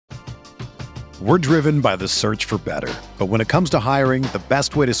We're driven by the search for better. But when it comes to hiring, the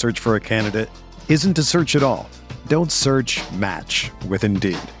best way to search for a candidate isn't to search at all. Don't search, match with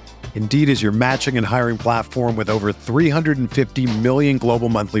Indeed. Indeed is your matching and hiring platform with over 350 million global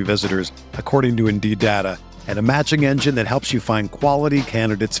monthly visitors, according to Indeed data, and a matching engine that helps you find quality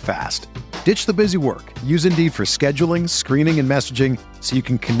candidates fast. Ditch the busy work. Use Indeed for scheduling, screening, and messaging so you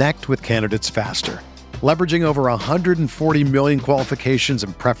can connect with candidates faster. Leveraging over 140 million qualifications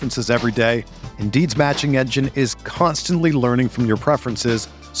and preferences every day, Indeed's matching engine is constantly learning from your preferences,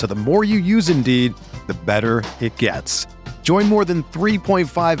 so the more you use Indeed, the better it gets. Join more than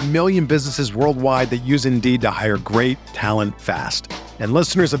 3.5 million businesses worldwide that use Indeed to hire great talent fast. And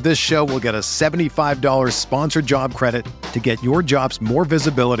listeners of this show will get a $75 sponsored job credit to get your jobs more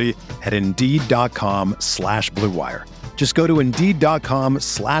visibility at Indeed.com/Blue Wire. Just go to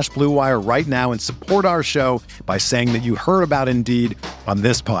Indeed.com/Blue Wire right now and support our show by saying that you heard about Indeed on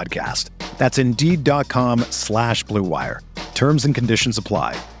this podcast. That's Indeed.com/Blue Wire. Terms and conditions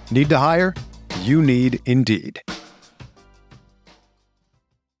apply. Need to hire? You need Indeed.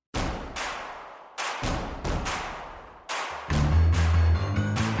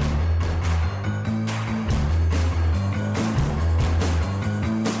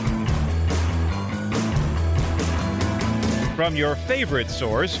 From your favorite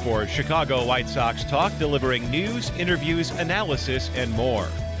source for Chicago White Sox talk, delivering news, interviews, analysis, and more.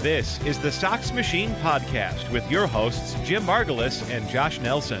 This is the Sox Machine Podcast with your hosts, Jim Margulis and Josh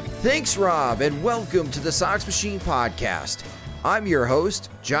Nelson. Thanks, Rob, and welcome to the Sox Machine Podcast. I'm your host,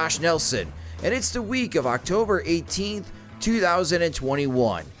 Josh Nelson, and it's the week of October 18th,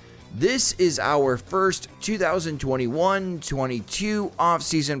 2021. This is our first 2021-22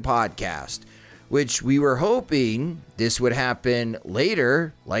 off-season podcast, which we were hoping this would happen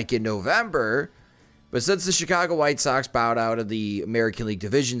later, like in November. But since the Chicago White Sox bowed out of the American League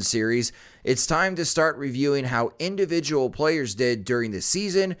Division Series, it's time to start reviewing how individual players did during the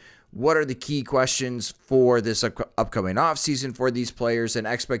season. What are the key questions for this upcoming offseason for these players and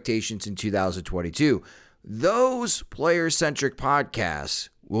expectations in 2022? Those player-centric podcasts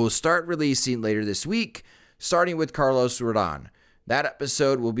will start releasing later this week, starting with Carlos Rodon. That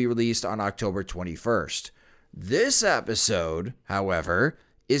episode will be released on October 21st. This episode, however,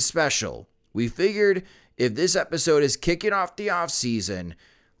 is special. We figured if this episode is kicking off the offseason,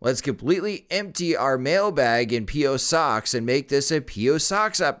 let's completely empty our mailbag in P.O. Sox and make this a P.O.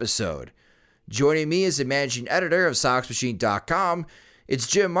 Sox episode. Joining me is the managing editor of SoxMachine.com. It's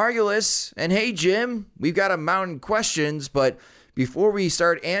Jim Margulis. And hey, Jim, we've got a mountain of questions, but before we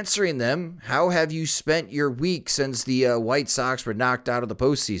start answering them, how have you spent your week since the White Sox were knocked out of the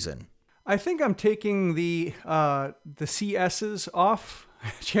postseason? I think I'm taking the CSs off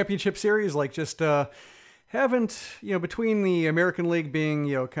championship series, like just haven't, between the American League being,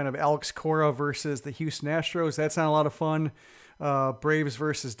 kind of Alex Cora versus the Houston Astros, that's not a lot of fun. Braves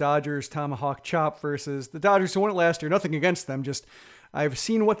versus Dodgers, Tomahawk Chop versus the Dodgers who won it last year. Nothing against them, just I've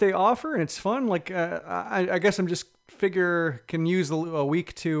seen what they offer and it's fun. Like I guess I'm just can use a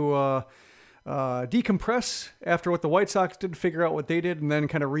week to decompress after what the White Sox did, figure out what they did, and then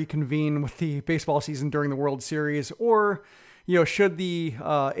kind of reconvene with the baseball season during the World Series. Or, should the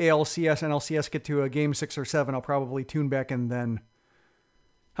ALCS, NLCS get to a game 6 or 7, I'll probably tune back in then.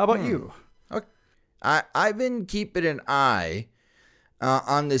 How about you? Okay. I've been keeping an eye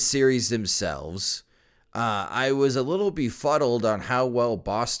on the series themselves. I was a little befuddled on how well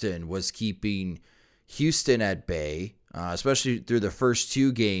Boston was keeping Houston at bay, especially through the first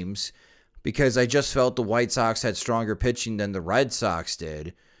 2 games, because I just felt the White Sox had stronger pitching than the Red Sox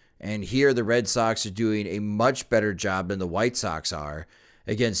did. And here the Red Sox are doing a much better job than the White Sox are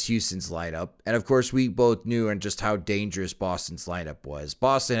against Houston's lineup. And of course, we both knew and just how dangerous Boston's lineup was.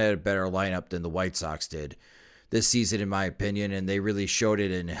 Boston had a better lineup than the White Sox did this season, in my opinion, and they really showed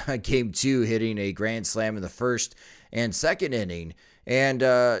it in Game 2, hitting a grand slam in the first and second inning. And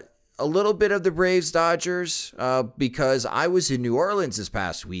a little bit of the Braves-Dodgers because I was in New Orleans this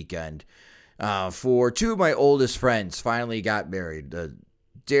past weekend for 2 of my oldest friends finally got married.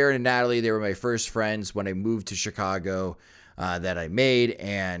 Darren and Natalie, they were my first friends when I moved to Chicago that I made,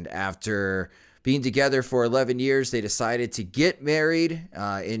 and after being together for 11 years, they decided to get married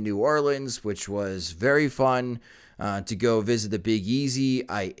in New Orleans, which was very fun to go visit the Big Easy.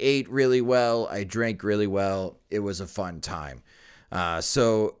 I ate really well. I drank really well. It was a fun time.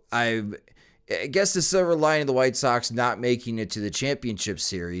 So I guess the silver lining of the White Sox not making it to the championship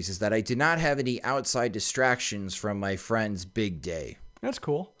series is that I did not have any outside distractions from my friend's big day. That's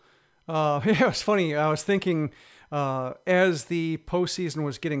cool. Yeah, it was funny. I was thinking as the postseason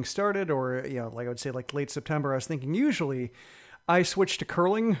was getting started, or like I would say like late September, I was thinking usually I switched to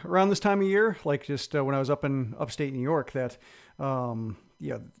curling around this time of year, like just when I was up in upstate New York, that,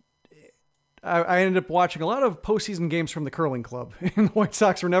 I ended up watching a lot of postseason games from the curling club, and the White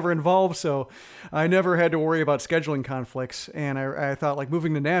Sox were never involved, so I never had to worry about scheduling conflicts. And I thought, like,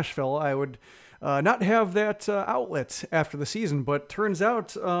 moving to Nashville, I would not have that outlet after the season. But turns out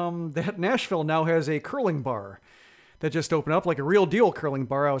that Nashville now has a curling bar that just opened up, like a real deal curling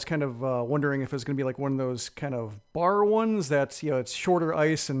bar. I was kind of wondering if it was going to be like one of those kind of bar ones that's, it's shorter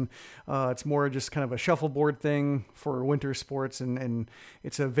ice and it's more just kind of a shuffleboard thing for winter sports, and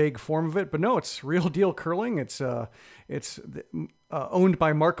it's a vague form of it. But no, it's real deal curling. It's owned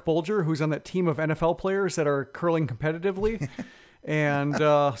by Mark Bolger, who's on that team of NFL players that are curling competitively. And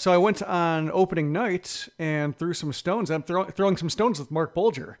so I went on opening night and threw some stones. I'm throwing some stones with Mark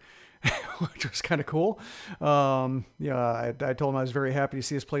Bolger, which was kind of cool. I told him I was very happy to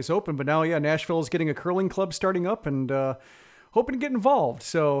see this place open. But now, Nashville is getting a curling club starting up, and hoping to get involved.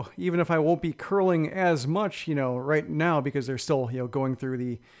 So even if I won't be curling as much, right now, because they're still, going through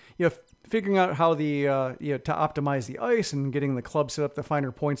the, figuring out how the, to optimize the ice and getting the club set up, the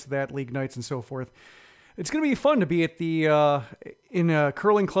finer points of that, league nights and so forth. It's going to be fun to be at the in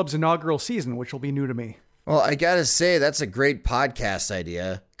curling club's inaugural season, which will be new to me. Well, I got to say, that's a great podcast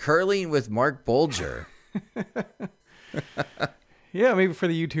idea. Curling with Mark Bolger. Yeah, maybe for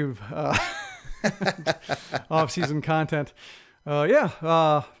the YouTube off-season content.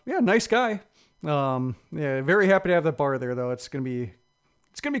 Nice guy. Very happy to have that bar there, though. It's gonna be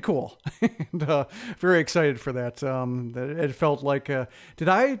cool, and very excited for that. It felt like, did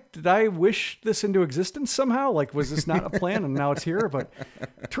I wish this into existence somehow? Like, was this not a plan and now it's here? But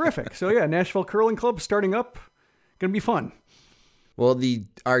terrific. So yeah, Nashville Curling Club starting up, gonna be fun. Well,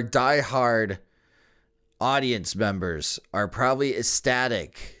 our diehard audience members are probably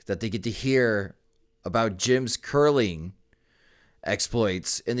ecstatic that they get to hear about Jim's curling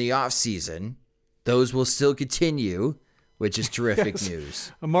exploits in the off season. Those will still continue, which is terrific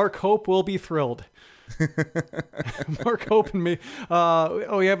news. Mark Hope will be thrilled. Mark Hope and me.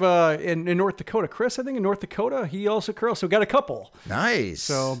 We have in North Dakota, Chris, I think in North Dakota, he also curls. So we got a couple. Nice.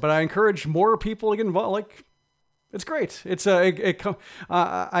 So, but I encourage more people to get involved. Like, it's great. It's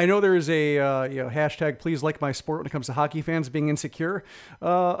I know there is a hashtag please like my sport when it comes to hockey fans being insecure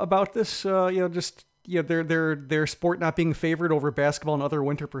about this. Their sport not being favored over basketball and other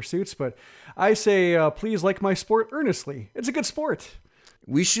winter pursuits. But I say please like my sport earnestly. It's a good sport.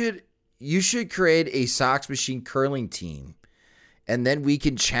 You should create a Sox Machine curling team, and then we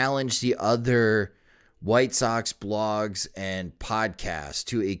can challenge the other White Sox blogs and podcasts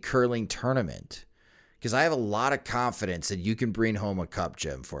to a curling tournament. Because I have a lot of confidence that you can bring home a cup,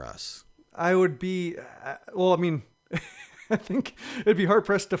 Jim, for us. I would be, I think it'd be hard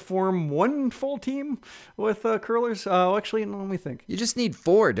pressed to form one full team with curlers. Actually, let me think. You just need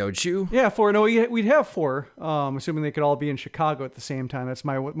 4, don't you? Yeah, 4. No, we'd have 4. Assuming they could all be in Chicago at the same time.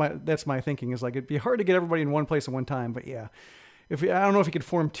 That's my thinking. Is like it'd be hard to get everybody in one place at one time. But yeah, I don't know if you could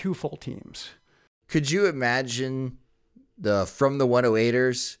form 2 full teams. Could you imagine from the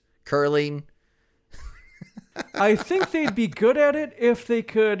 108ers curling? I think they'd be good at it if they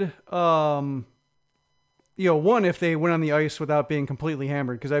could. One, if they went on the ice without being completely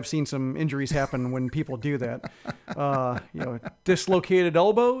hammered, because I've seen some injuries happen when people do that. Dislocated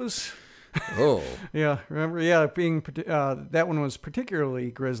elbows. Oh. Yeah, remember? Yeah, that one was particularly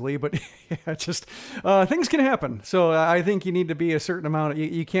grisly, but yeah, just things can happen. So I think you need to be a certain amount.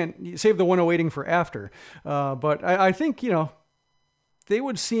 You can't save the 108ing for after. But I think, they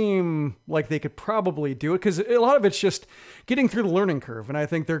would seem like they could probably do it, because a lot of it's just getting through the learning curve. And I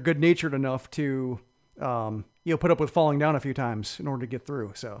think they're good natured enough to, put up with falling down a few times in order to get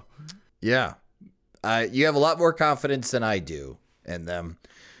through. So, yeah, you have a lot more confidence than I do in them.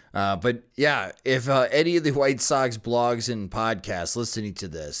 But yeah, if any of the White Sox blogs and podcasts listening to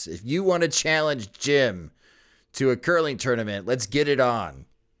this, if you want to challenge Jim to a curling tournament, let's get it on.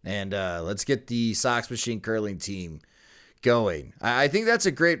 And let's get the Sox Machine curling team going. I think that's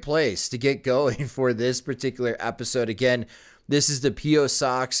a great place to get going for this particular episode. Again, this is the P.O.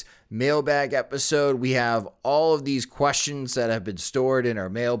 Sox mailbag episode. We have all of these questions that have been stored in our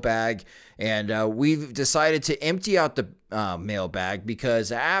mailbag, and we've decided to empty out the mailbag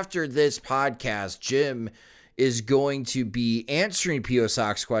because after this podcast, Jim is going to be answering P.O.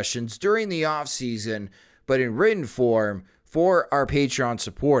 Sox questions during the off season, but in written form for our Patreon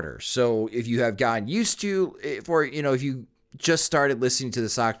supporters. So if you have gotten used to, if you just started listening to the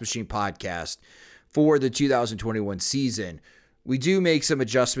Sox Machine podcast for the 2021 season, we do make some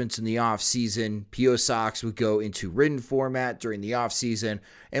adjustments in the off season. P.O. Sox would go into written format during the off season,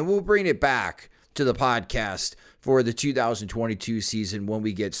 and we'll bring it back to the podcast for the 2022 season when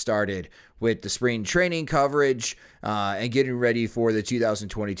we get started with the spring training coverage and getting ready for the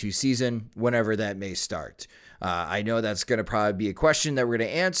 2022 season, whenever that may start. I know that's going to probably be a question that we're going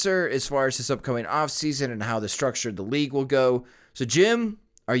to answer as far as this upcoming offseason and how the structure of the league will go. So, Jim,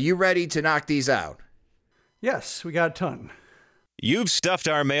 are you ready to knock these out? Yes, we got a ton. You've stuffed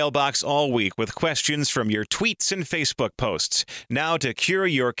our mailbox all week with questions from your tweets and Facebook posts. Now, to cure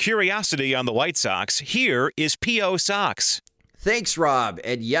your curiosity on the White Sox, here is P.O. Sox. Thanks, Rob.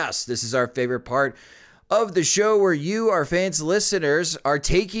 And yes, this is our favorite part of the show where you, our fans, listeners, are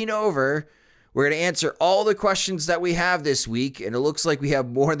taking over. We're going to answer all the questions that we have this week, and it looks like we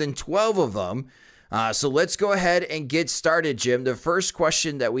have more than 12 of them. So let's go ahead and get started, Jim. The first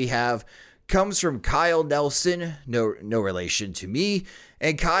question that we have comes from Kyle Nelson, no relation to me.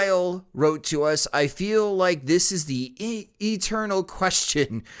 And Kyle wrote to us, I feel like this is the eternal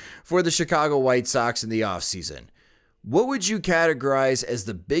question for the Chicago White Sox in the offseason. What would you categorize as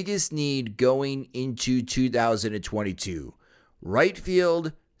the biggest need going into 2022? Right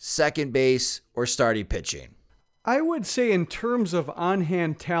field, second base, or starting pitching? I would say in terms of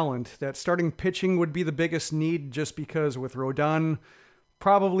on-hand talent, that starting pitching would be the biggest need, just because with Rodon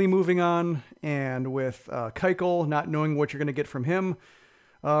probably moving on, and with Keuchel not knowing what you're going to get from him.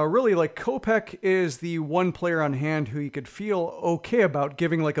 Really, like, Kopech is the one player on hand who you could feel okay about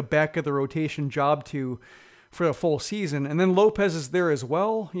giving like a back of the rotation job to for a full season. And then Lopez is there as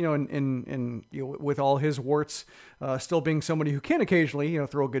well, and with all his warts, still being somebody who can occasionally,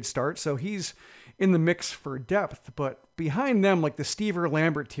 throw a good start. So he's in the mix for depth. But behind them, like the Stever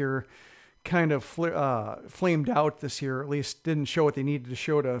Lambert tier kind of flamed out this year, or at least didn't show what they needed to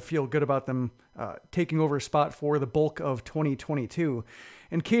show to feel good about them taking over a spot for the bulk of 2022.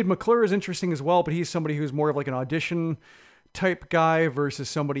 And Cade McClure is interesting as well, but he's somebody who's more of like an audition type guy versus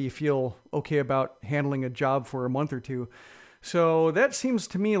somebody you feel okay about handling a job for a month or two. So that seems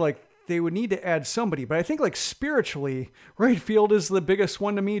to me like they would need to add somebody. But I think like spiritually, right field is the biggest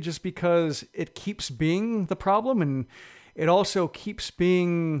one to me, just because it keeps being the problem, and it also keeps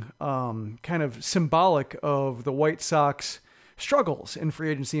being kind of symbolic of the White Sox struggles in free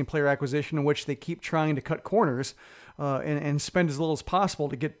agency and player acquisition, in which they keep trying to cut corners and spend as little as possible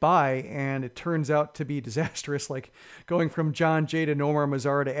to get by. And it turns out to be disastrous, like going from John Jay to Nomar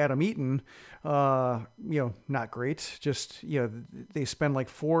Mazara to Adam Eaton. Not great. Just, they spend like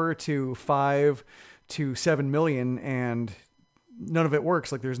 $4 to $5 to $7 million, and none of it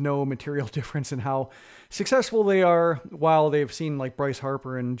works. Like, there's no material difference in how successful they are, while they've seen like Bryce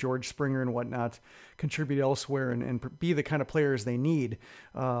Harper and George Springer and whatnot contribute elsewhere and be the kind of players they need,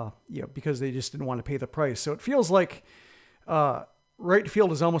 because they just didn't want to pay the price. So it feels like right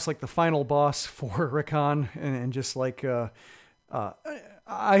field is almost like the final boss for Rick Hahn, and just like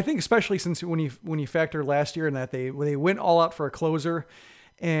I think especially since when you factor last year in that they went all out for a closer,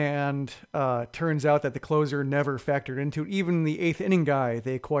 and turns out that the closer never factored into it. Even the eighth inning guy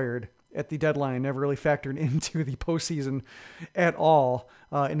they acquired at the deadline never really factored into the postseason at all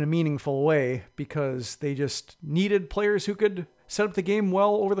in a meaningful way, because they just needed players who could set up the game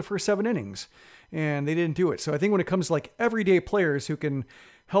well over the first 7 innings, and they didn't do it. So I think when it comes to like everyday players who can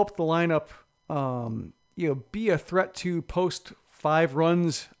help the lineup, be a threat to post 5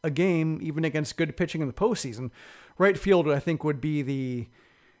 runs a game, even against good pitching in the postseason, right field, I think, would be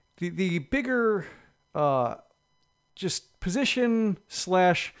the bigger just position /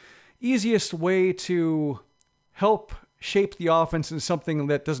 easiest way to help shape the offense in something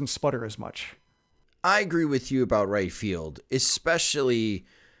that doesn't sputter as much. I agree with you about right field, especially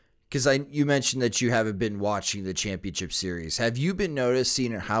because you mentioned that you haven't been watching the championship series. Have you been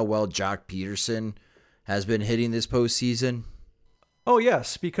noticing how well Jock Peterson has been hitting this postseason? Oh,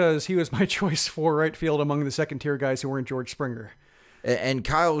 yes, because he was my choice for right field among the second tier guys who weren't George Springer. And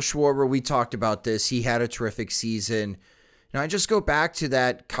Kyle Schwarber, we talked about this. He had a terrific season. Now, I just go back to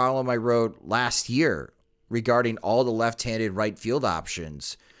that column I wrote last year regarding all the left-handed right field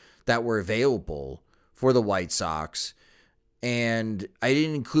options that were available for the White Sox. And I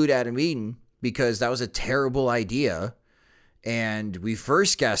didn't include Adam Eaton because that was a terrible idea. And we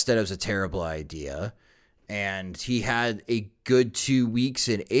first guessed that it was a terrible idea. And he had a good 2 weeks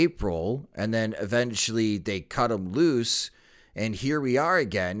in April. And then eventually they cut him loose. And here we are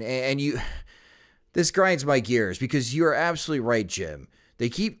again. And this grinds my gears, because you are absolutely right, Jim. They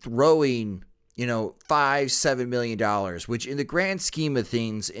keep throwing, $5-7 million, which in the grand scheme of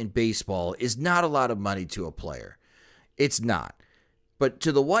things in baseball is not a lot of money to a player. It's not. But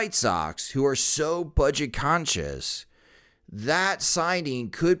to the White Sox, who are so budget conscious, that signing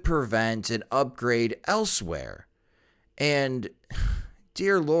could prevent an upgrade elsewhere. And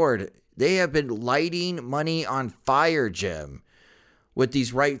dear Lord, They have been lighting money on fire, Jim, with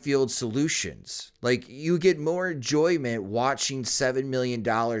these right field solutions. Like, you get more enjoyment watching $7 million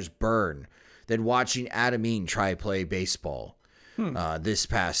burn than watching Adam Eaton try to play baseball this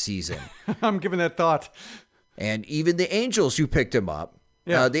past season. I'm giving that thought. And even the Angels who picked him up,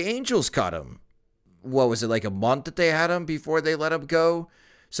 the Angels cut him. What was it, like a month that they had him before they let him go?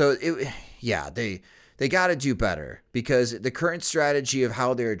 So, they got to do better, because the current strategy of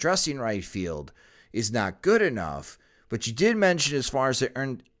how they're addressing right field is not good enough. But you did mention as far as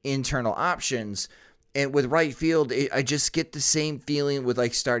the internal options, and with right field, I just get the same feeling with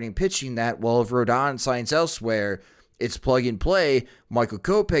like starting pitching that, well, if Rodon signs elsewhere, it's plug and play. Michael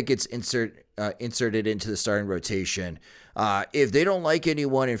Kopech gets inserted into the starting rotation. If they don't like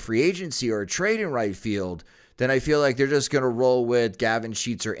anyone in free agency or trade in right field, then I feel like they're just going to roll with Gavin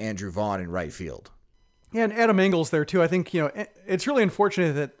Sheets or Andrew Vaughn in right field. Yeah, and Adam Engel's there too. I think, it's really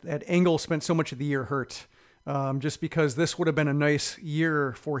unfortunate that Engel spent so much of the year hurt. Just because this would have been a nice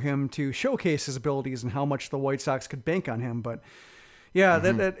year for him to showcase his abilities and how much the White Sox could bank on him. But yeah,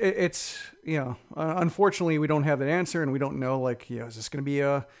 it's, unfortunately we don't have that answer, and we don't know, is this going to be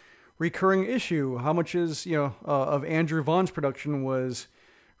a recurring issue? How much is, of Andrew Vaughn's production was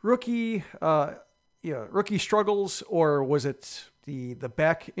rookie struggles, or was it the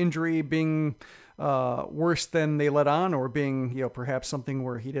back injury being worse than they let on, or being, perhaps something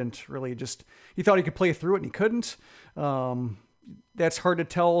where he didn't really he thought he could play through it and he couldn't. That's hard to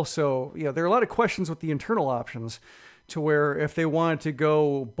tell. So, there are a lot of questions with the internal options, to where if they wanted to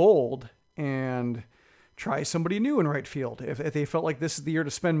go bold and try somebody new in right field, if they felt like this is the year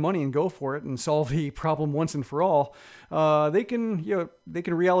to spend money and go for it and solve the problem once and for all, they can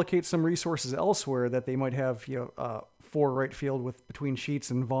reallocate some resources elsewhere that they might have, for right field with between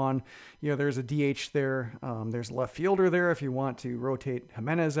Sheets and Vaughn. There's a DH there. There's a left fielder there if you want to rotate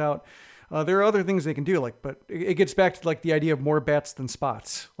Jimenez out. There are other things they can do, but it gets back to the idea of more bats than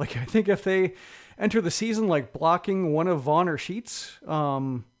spots. I think if they enter the season blocking one of Vaughn or Sheets,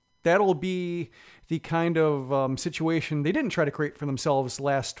 that'll be the kind of situation they didn't try to create for themselves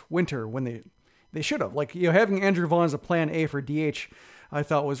last winter when they should have. Having Andrew Vaughn as a plan A for DH, I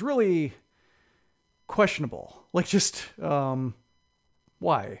thought was really questionable.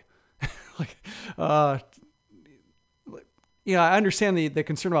 Why? I understand the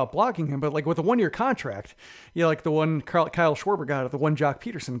concern about blocking him, but with a 1-year contract, the one Kyle Schwarber got, or the one Jock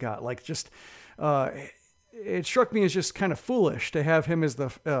Peterson got, it struck me as just kind of foolish to have him as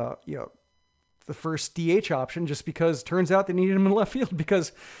the first DH option, just because it turns out they needed him in left field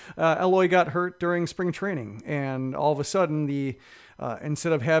because Eloy got hurt during spring training, and all of a sudden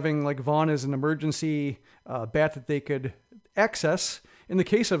instead of having Vaughn as an emergency bat that they could access in the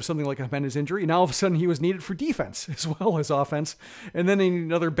case of something like a Jimenez injury, now all of a sudden he was needed for defense as well as offense, and then they need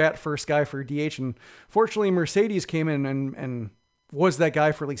another bat first guy for DH. And fortunately, Mercedes came in and was that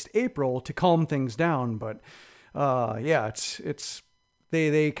guy for at least April to calm things down. But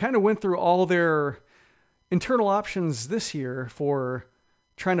they kind of went through all their internal options this year for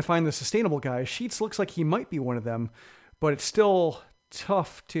trying to find the sustainable guy. Sheets looks like he might be one of them, but it's still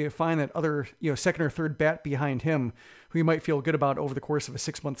tough to find that other, second or third bat behind him who you might feel good about over the course of a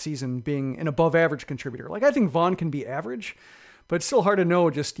 6-month season being an above average contributor. I think Vaughn can be average, but it's still hard to know,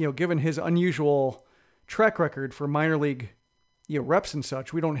 just, given his unusual track record for minor league, reps and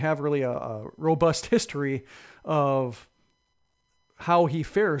such. We don't have really a robust history of how he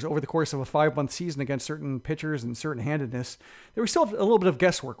fares over the course of a 5-month season against certain pitchers and certain handedness. There was still a little bit of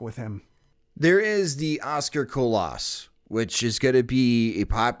guesswork with him. There is the Oscar Colas, which is going to be a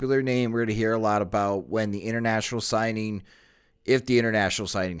popular name we're going to hear a lot about when the international signing, if the international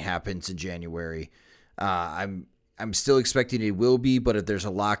signing happens in January. I'm still expecting it will be, but if there's a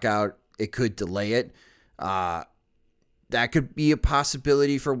lockout, it could delay it. That could be a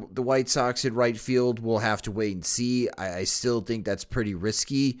possibility for the White Sox in right field. We'll have to wait and see. I still think that's pretty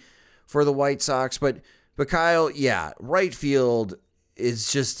risky for the White Sox. But Kyle, right field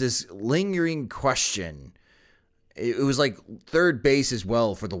is just this lingering question. It was third base as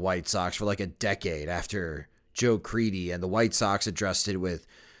well for the White Sox for a decade after Joe Creedy, and the White Sox addressed it with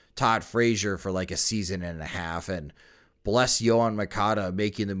Todd Frazier for a season and a half, and bless Yohan Moncada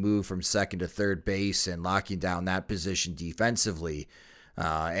making the move from second to third base and locking down that position defensively,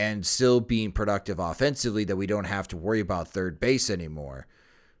 and still being productive offensively, that we don't have to worry about third base anymore.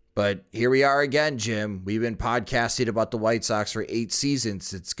 But here we are again, Jim. We've been podcasting about the White Sox for 8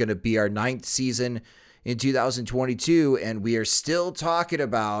 seasons. It's going to be our 9th season in 2022, and we are still talking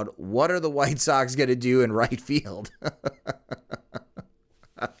about what are the White Sox going to do in right field.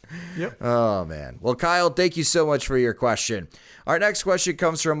 Yep. Oh, man. Well, Kyle, thank you so much for your question. Our next question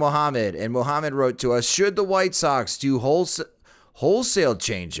comes from Mohammed, and Mohammed wrote to us, should the White Sox do wholesale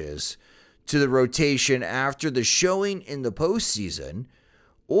changes to the rotation after the showing in the postseason,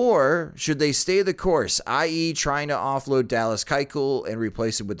 or should they stay the course, i.e. trying to offload Dallas Keuchel and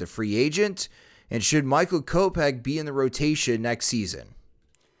replace him with a free agent? And should Michael Kopech be in the rotation next season?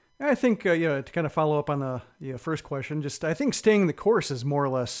 I think, to kind of follow up on the first question, I think staying the course is more or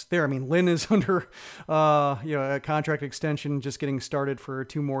less there. I mean, Lynn is under, a contract extension, just getting started for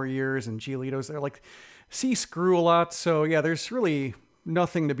 2 more years, and Giolito's there. Like, screw a lot. So, yeah, there's really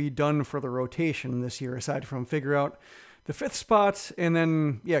nothing to be done for the rotation this year aside from figure out the 5th spot. And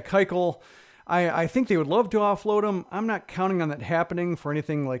then, Keuchel, I think they would love to offload him. I'm not counting on that happening for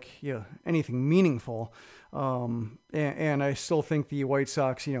anything anything meaningful. And I still think the White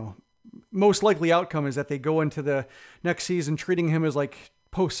Sox, most likely outcome is that they go into the next season treating him as like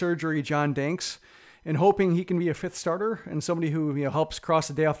post-surgery John Danks and hoping he can be a 5th starter and somebody who, helps cross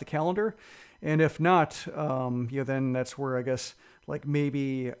the day off the calendar. And if not, then that's where I guess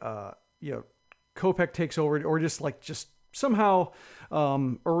maybe, Kopech takes over, or just somehow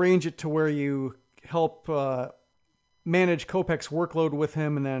arrange it to where you help manage Kopech's workload with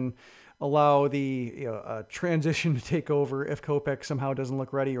him, and then allow the transition to take over if Kopech somehow doesn't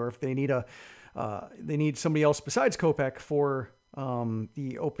look ready, or if they need somebody else besides Kopech for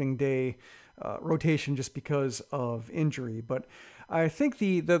the opening day rotation just because of injury. But I think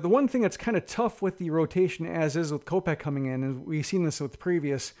the one thing that's kind of tough with the rotation, as is with Kopech coming in, and we've seen this with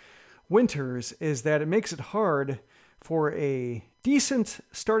previous winters, is that it makes it hard for a decent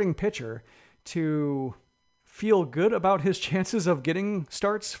starting pitcher to feel good about his chances of getting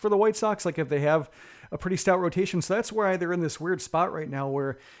starts for the White Sox, like if they have a pretty stout rotation. So that's why they're in this weird spot right now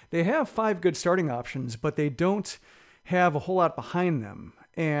where they have 5 good starting options, but they don't have a whole lot behind them.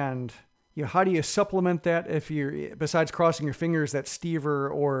 And how do you supplement that if you're, besides crossing your fingers that Stever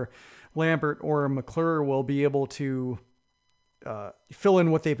or Lambert or McClure will be able to fill in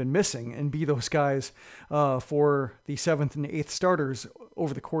what they've been missing and be those guys for the 7th and 8th starters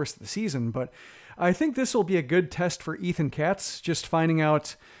over the course of the season. But I think this will be a good test for Ethan Katz, just finding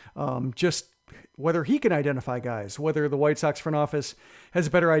out just whether he can identify guys, whether the White Sox front office has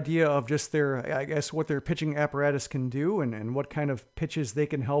a better idea of just what their pitching apparatus can do, and what kind of pitches they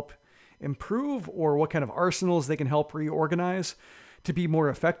can help improve, or what kind of arsenals they can help reorganize to be more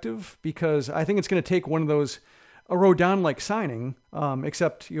effective. Because I think it's going to take one of those, a Rodon-like signing,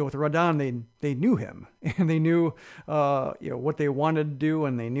 except, with Rodon, they knew him, and they knew, what they wanted to do,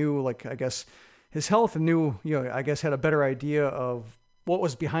 and they knew, his health, and knew, had a better idea of what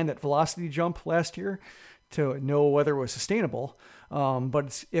was behind that velocity jump last year to know whether it was sustainable.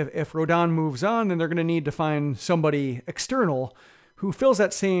 But if Rodon moves on, then they're going to need to find somebody external who fills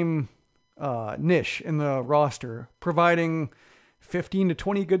that same niche in the roster, providing 15 to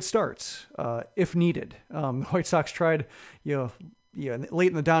 20 good starts if needed. The White Sox tried, late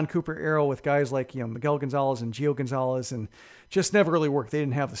in the Don Cooper era with guys like Miguel Gonzalez and Gio Gonzalez, and just never really worked. They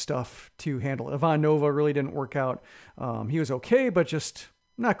didn't have the stuff to handle it. Ivan Nova really didn't work out. He was okay, but just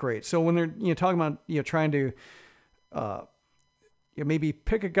not great. So when they're talking about trying to maybe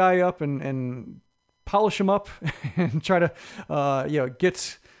pick a guy up and polish him up and try to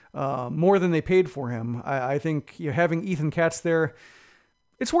get more than they paid for him, I think having Ethan Katz there,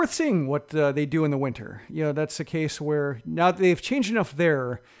 it's worth seeing what they do in the winter. That's a case where now they've changed enough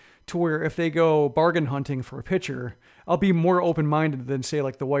there to where if they go bargain hunting for a pitcher, I'll be more open-minded than, say,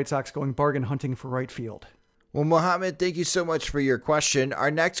 like the White Sox going bargain hunting for right field. Well, Mohammed, thank you so much for your question.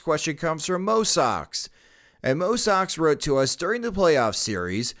 Our next question comes from Mo Sox. And Mo Sox wrote to us, during the playoff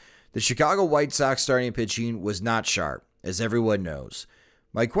series, the Chicago White Sox starting pitching was not sharp, as everyone knows.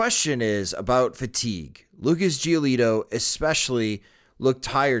 My question is about fatigue. Lucas Giolito especially looked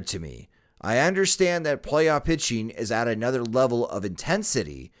tired to me. I understand that playoff pitching is at another level of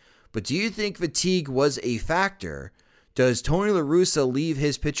intensity, but do you think fatigue was a factor? Does Tony La Russa leave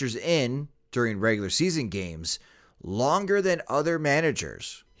his pitchers in during regular season games longer than other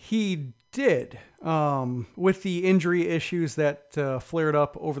managers? He did. With the injury issues that flared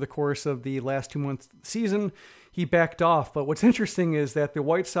up over the course of the last 2 months of the season, he backed off. But what's interesting is that the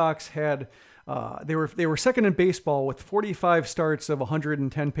White Sox had they were second in baseball with 45 starts of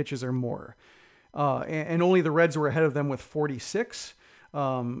 110 pitches or more, and only the Reds were ahead of them with 46.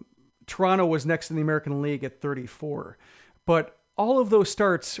 Toronto was next in the American League at 34. But all of those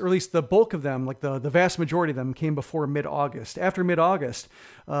starts, or at least the bulk of them, like the vast majority of them, came before mid-August. After mid-August,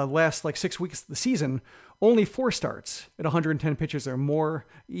 last 6 weeks of the season, only 4 starts at 110 pitches or more.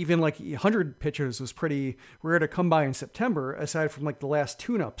 Even like 100 pitches was pretty rare to come by in September, aside from like the last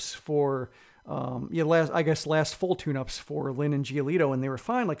tune-ups for, last full tune-ups for Lynn and Giolito, and they were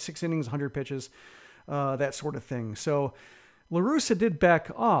fine, like 6 innings, 100 pitches, that sort of thing. So La Russa did back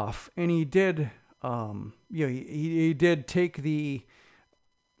off, and he did, he did take the,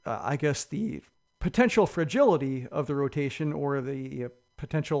 the potential fragility of the rotation, or the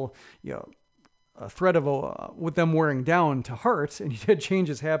potential, threat of with them wearing down to heart, and he did change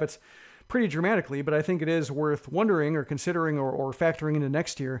his habits pretty dramatically. But I think it is worth wondering or considering or factoring into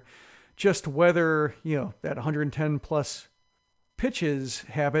next year just whether, that 110 plus pitches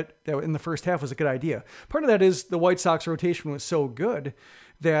habit that in the first half was a good idea. Part of that is the White Sox rotation was so good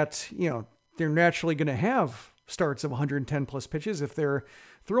that, they're naturally going to have starts of 110 plus pitches if they're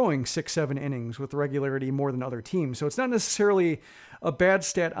throwing 6-7 innings with regularity more than other teams. So it's not necessarily a bad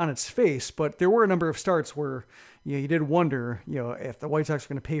stat on its face, but there were a number of starts where you did wonder, if the White Sox are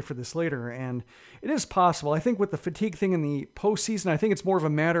going to pay for this later. And it is possible. I think with the fatigue thing in the postseason, I think it's more of a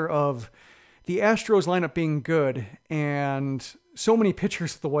matter of the Astros lineup being good and so many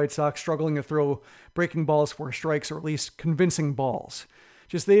pitchers of the White Sox struggling to throw breaking balls for strikes, or at least convincing balls.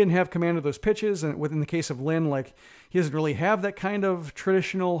 Just they didn't have command of those pitches. And within the case of Lynn, like, he doesn't really have that kind of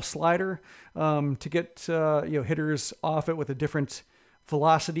traditional slider to get hitters off it with a different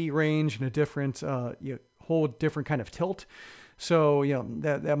velocity range and a different whole different kind of tilt. So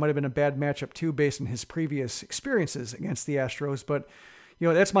that might have been a bad matchup too, based on his previous experiences against the Astros. But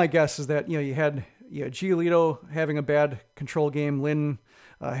that's my guess, is that you had Giolito having a bad control game, Lynn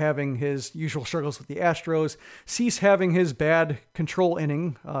having his usual struggles with the Astros, Cease having his bad control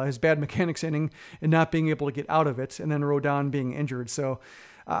inning, his bad mechanics inning, and not being able to get out of it, and then Rodon being injured. So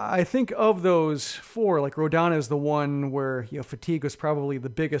I think of those 4, like, Rodon is the one where fatigue was probably the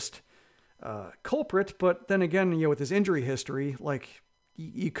biggest culprit. But then again, with his injury history, like,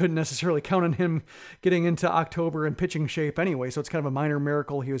 you couldn't necessarily count on him getting into October in pitching shape anyway. So it's kind of a minor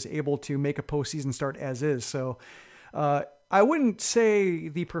miracle he was able to make a postseason start as is. So I wouldn't say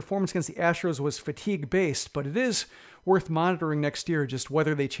the performance against the Astros was fatigue-based, but it is worth monitoring next year just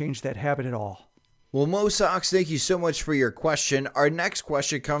whether they change that habit at all. Well, Mo Sox, thank you so much for your question. Our next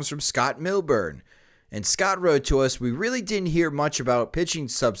question comes from Scott Milburn. And Scott wrote to us, "We really didn't hear much about pitching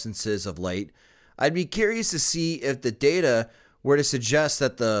substances of late. I'd be curious to see if the data were to suggest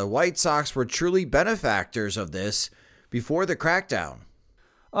that the White Sox were truly benefactors of this before the crackdown."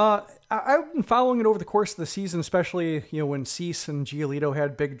 I've been following it over the course of the season, especially, when Cease and Giolito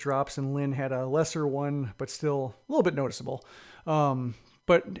had big drops and Lynn had a lesser one, but still a little bit noticeable.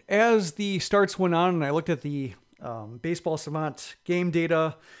 But as the starts went on and I looked at the Baseball Savant game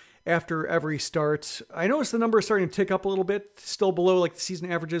data after every start, I noticed the number is starting to tick up a little bit, still below like the season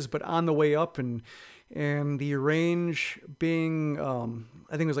averages, but on the way up, and the range being,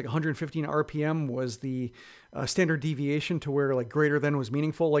 I think it was like 115 RPM was the standard deviation, to where like greater than was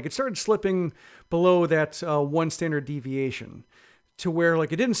meaningful. Like, it started slipping below that 1 standard deviation, to where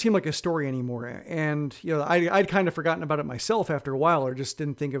like it didn't seem like a story anymore. And, I'd kind of forgotten about it myself after a while, or just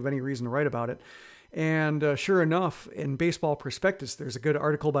didn't think of any reason to write about it. And sure enough, in Baseball Prospectus, there's a good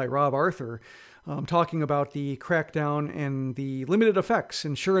article by Rob Arthur talking about the crackdown and the limited effects.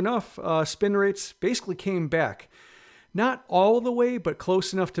 And sure enough, spin rates basically came back. Not all the way, but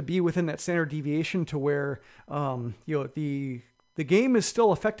close enough to be within that standard deviation, to where the game is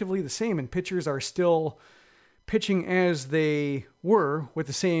still effectively the same, and pitchers are still pitching as they were with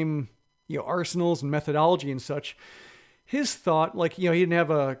the same arsenals and methodology and such. His thought, he didn't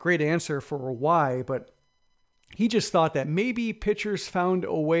have a great answer for why, but he just thought that maybe pitchers found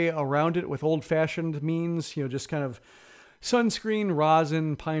a way around it with old-fashioned means, just kind of sunscreen,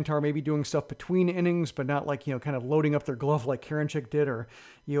 rosin, pine tar, maybe doing stuff between innings, but not like, kind of loading up their glove like Karinchak did, or,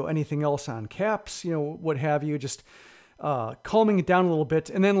 anything else on caps, what have you, just calming it down a little bit.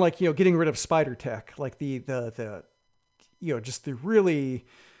 And then getting rid of spider tech, like the just the really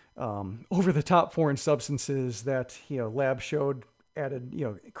over the top foreign substances that, labs showed added,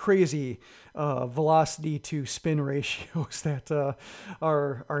 crazy velocity to spin ratios that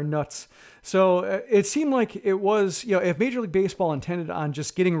are nuts. So it seemed like it was, if Major League Baseball intended on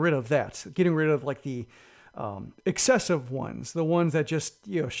just getting rid of that, getting rid of like the excessive ones, the ones that just,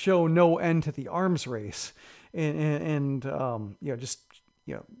 show no end to the arms race, and just,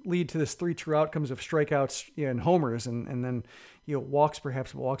 lead to this 3 true outcomes of strikeouts and homers, and then, walks,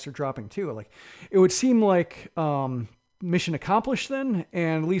 perhaps walks are dropping too. Like, it would seem like, mission accomplished then,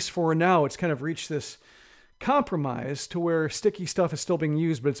 and at least for now, it's kind of reached this compromise to where sticky stuff is still being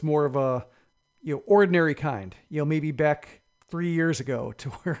used, but it's more of a ordinary kind. Maybe back 3 years ago to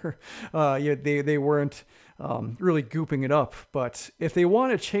where they weren't really gooping it up. But if they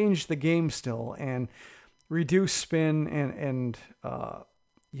want to change the game still and reduce spin and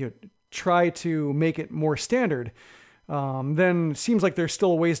try to make it more standard, then it seems like there's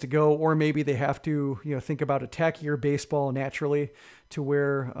still a ways to go, or maybe they have to think about attackier baseball naturally to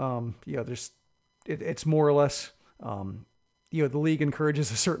where it's more or less the league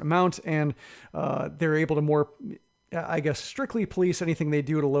encourages a certain amount, and they're able to more, I guess, strictly police anything they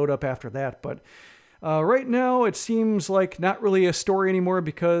do to load up after that. But right now, it seems like not really a story anymore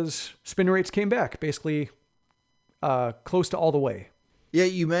because spin rates came back basically close to all the way. Yeah,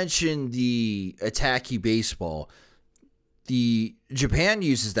 you mentioned the attacky baseball. Japan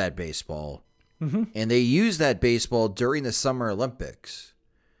uses that baseball, and they use that baseball during the Summer Olympics.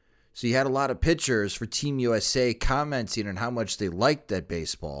 So you had a lot of pitchers for Team USA commenting on how much they liked that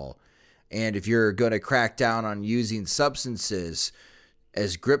baseball. And if you're going to crack down on using substances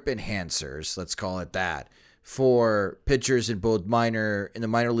as grip enhancers, let's call it that, for pitchers in both the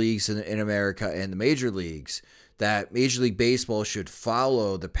minor leagues in America and the major leagues, that Major League Baseball should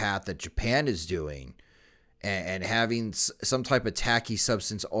follow the path that Japan is doing and having some type of tacky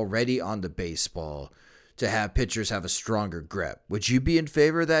substance already on the baseball to have pitchers have a stronger grip. Would you be in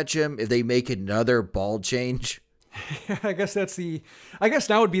favor of that, Jim, if they make another ball change? I guess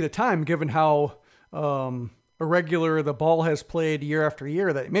now would be the time, given how irregular the ball has played year after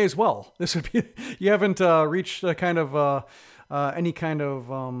year, that may as well. This would be, you haven't reached any kind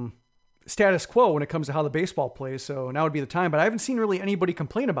of status quo when it comes to how the baseball plays. So now would be the time, but I haven't seen really anybody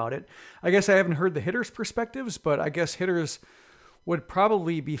complain about it. I guess I haven't heard the hitters' perspectives, but I guess hitters would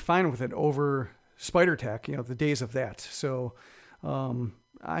probably be fine with it over spider tack, the days of that. So I'm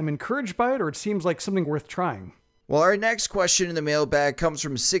encouraged by it, or it seems like something worth trying. Well, our next question in the mailbag comes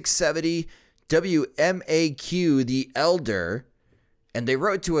from 670 WMAQ the Elder, and they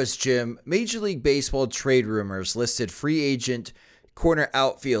wrote to us, Jim, Major League Baseball trade rumors listed free agent corner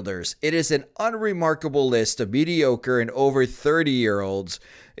outfielders. It is an unremarkable list of mediocre and over 30-year-olds,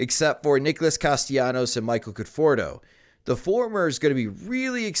 except for Nicholas Castellanos and Michael Conforto. The former is going to be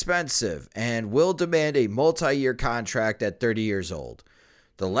really expensive and will demand a multi-year contract at 30 years old.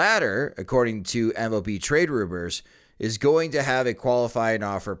 The latter, according to MLB trade rumors, is going to have a qualifying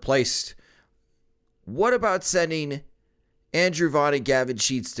offer placed. What about sending Andrew Vaughn and Gavin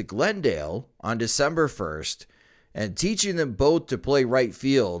Sheets to Glendale on December 1st and teaching them both to play right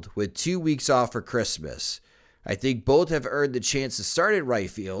field with 2 weeks off for Christmas? I think both have earned the chance to start at right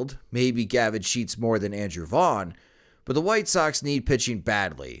field, maybe Gavin Sheets more than Andrew Vaughn, but the White Sox need pitching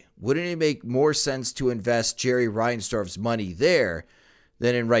badly. Wouldn't it make more sense to invest Jerry Reinsdorf's money there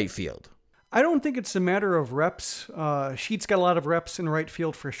than in right field? I don't think it's a matter of reps. Sheets got a lot of reps in right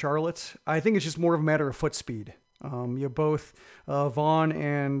field for Charlotte. I think it's just more of a matter of foot speed. Both Vaughn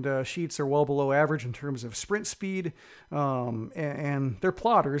and Sheets are well below average in terms of sprint speed, and they're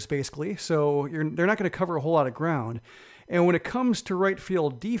plotters basically. So they're not going to cover a whole lot of ground. And when it comes to right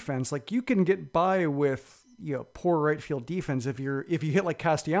field defense, like you can get by with poor right field defense if you hit like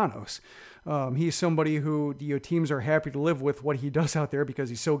Castellanos. He's somebody who teams are happy to live with what he does out there because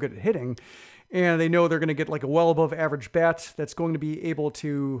he's so good at hitting, and they know they're going to get like a well above average bat that's going to be able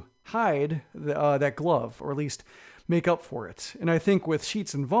to hide that glove, or at least make up for it. And I think with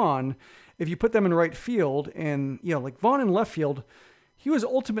Sheets and Vaughn, if you put them in right field, and like Vaughn in left field, he was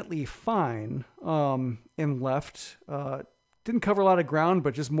ultimately fine in left. Didn't cover a lot of ground,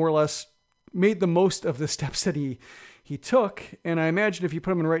 but just more or less made the most of the steps that he took. And I imagine if you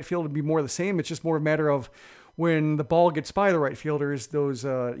put him in right field, it'd be more the same. It's just more a matter of when the ball gets by the right fielders, those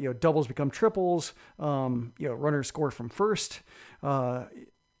doubles become triples. Runners score from first.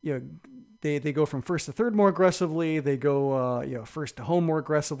 They go from first to third more aggressively. They go first to home more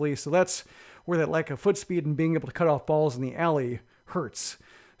aggressively. So that's where that lack of foot speed and being able to cut off balls in the alley hurts.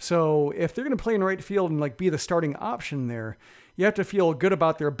 So if they're going to play in right field and like be the starting option there, you have to feel good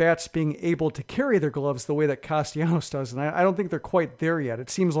about their bats being able to carry their gloves the way that Castellanos does. And I don't think they're quite there yet. It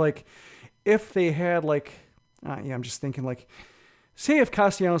seems like if they had I'm just thinking say if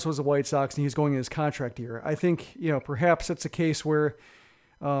Castellanos was a White Sox and he's going in his contract year, I think, perhaps it's a case where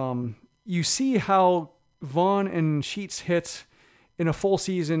you see how Vaughn and Sheets hit in a full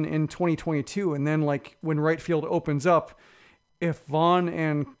season in 2022. And then when right field opens up, if Vaughn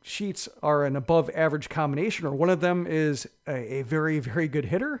and Sheets are an above average combination, or one of them is a very, very good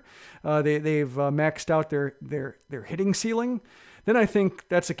hitter, they've maxed out their hitting ceiling, then I think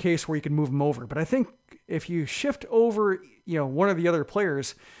that's a case where you can move them over. But I think if you shift over, one of the other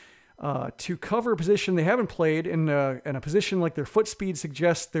players to cover a position they haven't played in a position like their foot speed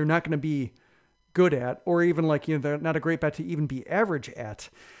suggests they're not going to be good at, or even like, they're not a great bat to even be average at.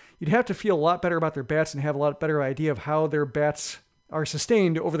 You'd have to feel a lot better about their bats and have a lot better idea of how their bats are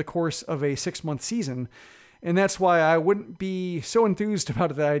sustained over the course of a 6-month season. And that's why I wouldn't be so enthused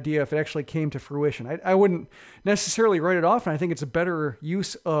about the idea if it actually came to fruition. I wouldn't necessarily write it off, and I think it's a better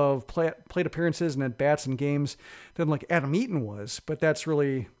use of plate appearances and at-bats and games than like Adam Eaton was, but that's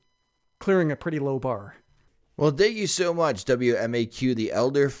really clearing a pretty low bar. Well, thank you so much, WMAQ the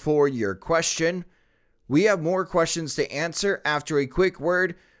Elder, for your question. We have more questions to answer after a quick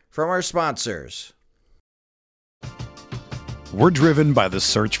word from our sponsors. We're driven by the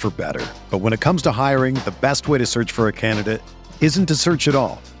search for better. But when it comes to hiring, the best way to search for a candidate isn't to search at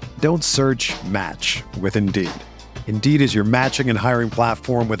all. Don't search, match with Indeed. Indeed is your matching and hiring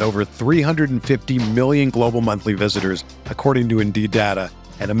platform with over 350 million global monthly visitors, according to Indeed data,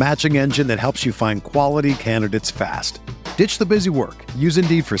 and a matching engine that helps you find quality candidates fast. Ditch the busy work. Use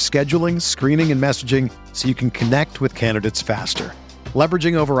Indeed for scheduling, screening, and messaging so you can connect with candidates faster.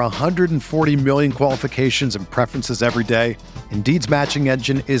 Leveraging over 140 million qualifications and preferences every day, Indeed's matching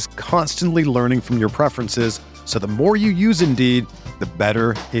engine is constantly learning from your preferences, so the more you use Indeed, the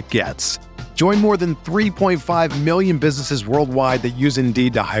better it gets. Join more than 3.5 million businesses worldwide that use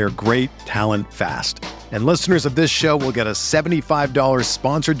Indeed to hire great talent fast. And listeners of this show will get a $75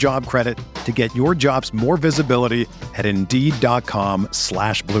 sponsored job credit to get your jobs more visibility at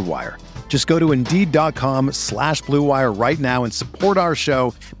Indeed.com/Blue Wire. Just go to Indeed.com/Blue Wire right now and support our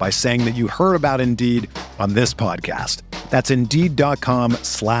show by saying that you heard about Indeed on this podcast. That's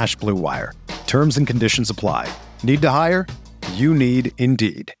Indeed.com/Blue Wire. Terms and conditions apply. Need to hire? You need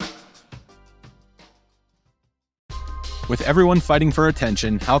Indeed. With everyone fighting for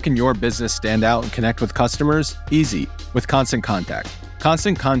attention, how can your business stand out and connect with customers? Easy, with Constant Contact.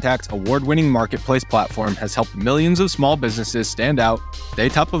 Constant Contact's award-winning marketplace platform has helped millions of small businesses stand out, stay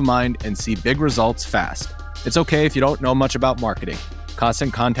top of mind, and see big results fast. It's okay if you don't know much about marketing.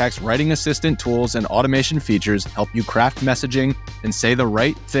 Constant Contact's writing assistant tools and automation features help you craft messaging and say the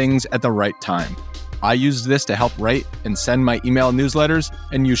right things at the right time. I used this to help write and send my email newsletters,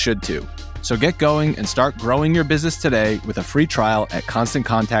 and you should too. So get going and start growing your business today with a free trial at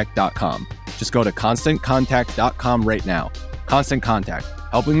ConstantContact.com. Just go to ConstantContact.com right now. Constant Contact,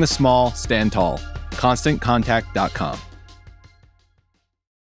 helping the small stand tall. ConstantContact.com.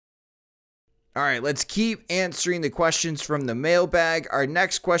 All right, let's keep answering the questions from the mailbag. Our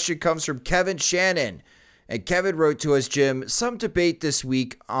next question comes from Kevin Shannon. And Kevin wrote to us, Jim, some debate this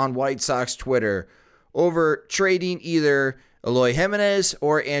week on White Sox Twitter over trading either Eloy Jimenez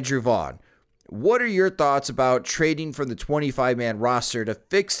or Andrew Vaughn. What are your thoughts about trading from the 25-man roster to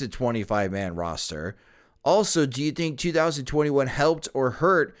fix the 25-man roster? Also, do you think 2021 helped or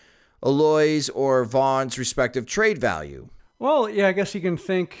hurt Eloy's or Vaughn's respective trade value? Well, yeah, I guess you can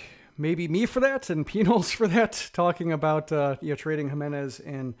thank maybe me for that and Penals for that, talking about trading Jimenez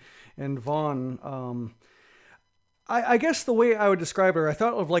and Vaughn. I guess the way I would describe it, I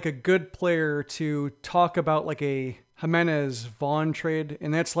thought of like a good player to talk about like a Jimenez Vaughn trade,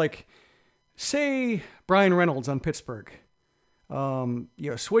 and that's like, say, Brian Reynolds on Pittsburgh.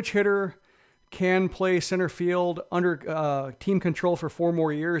 Switch hitter, can play center field under team control for 4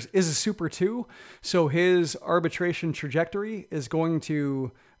 more years, is a Super 2. So his arbitration trajectory is going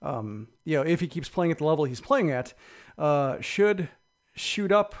to, if he keeps playing at the level he's playing at, should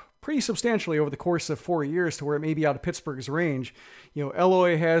shoot up pretty substantially over the course of 4 years to where it may be out of Pittsburgh's range.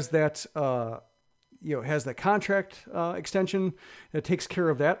 Eloy has that, has that contract extension that takes care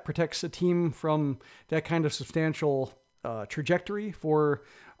of that, protects a team from that kind of substantial trajectory for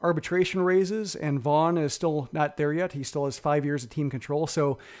arbitration raises, and Vaughn is still not there yet. He still has 5 years of team control.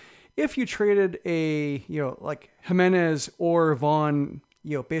 So if you traded a, like Jimenez or Vaughn,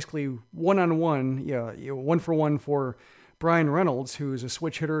 basically one-on-one, one-for-one for Brian Reynolds, who's a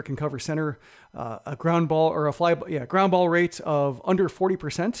switch hitter, can cover center, a ground ball or ground ball rate of under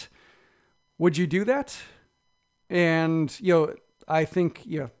 40%, would you do that? And, I think,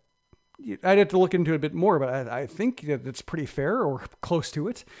 I'd have to look into it a bit more, but I think that it's pretty fair or close to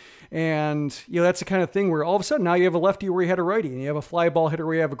it. And, that's the kind of thing where all of a sudden now you have a lefty where you had a righty, and you have a fly ball hitter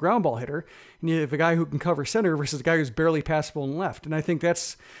where you have a ground ball hitter, and you have a guy who can cover center versus a guy who's barely passable in left. And I think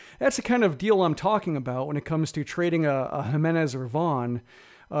that's the kind of deal I'm talking about when it comes to trading a Jimenez or Vaughn,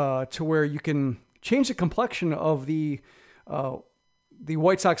 to where you can change the complexion of the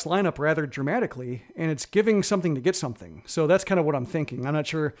White Sox lineup rather dramatically, and it's giving something to get something. So that's kind of what I'm thinking. I'm not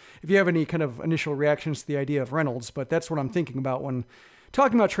sure if you have any kind of initial reactions to the idea of Reynolds, but that's what I'm thinking about when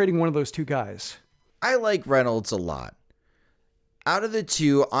talking about trading one of those two guys. I like Reynolds a lot. Out of the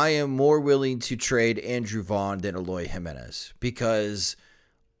two, I am more willing to trade Andrew Vaughn than Eloy Jimenez, because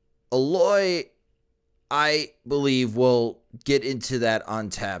Eloy I believe will get into that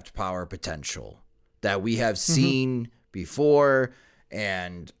untapped power potential that we have seen before.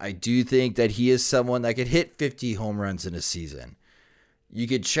 And I do think that he is someone that could hit 50 home runs in a season. You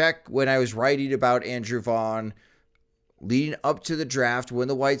could check when I was writing about Andrew Vaughn leading up to the draft when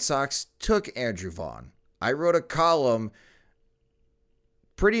the White Sox took Andrew Vaughn. I wrote a column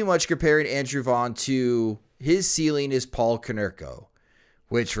pretty much comparing Andrew Vaughn to his ceiling is Paul Konerko,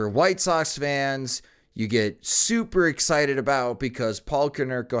 which for White Sox fans, you get super excited about because Paul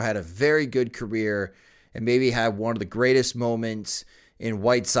Konerko had a very good career and maybe had one of the greatest moments in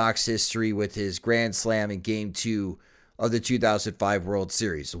White Sox history with his grand slam in Game 2 of the 2005 World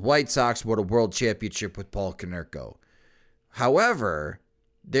Series. The White Sox won a world championship with Paul Konerko. However,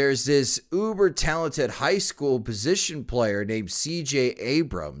 there's this uber talented high school position player named C.J.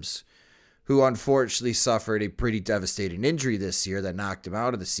 Abrams, who unfortunately suffered a pretty devastating injury this year that knocked him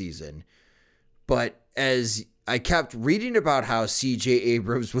out of the season. But as I kept reading about how C.J.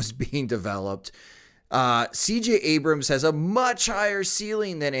 Abrams was being developed, C.J. Abrams has a much higher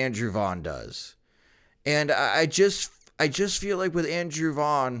ceiling than Andrew Vaughn does. And I just feel like with Andrew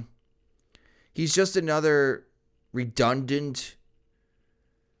Vaughn, he's just another redundant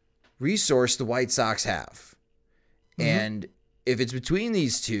resource the White Sox have. And if it's between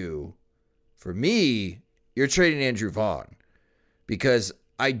these two, for me, you're trading Andrew Vaughn because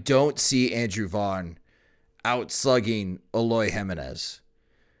I don't see Andrew Vaughn outslugging Eloy Jimenez.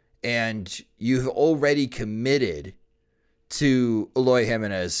 And you've already committed to Eloy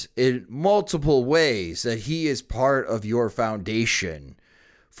Jimenez in multiple ways that he is part of your foundation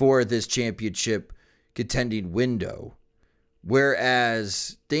for this championship contending window.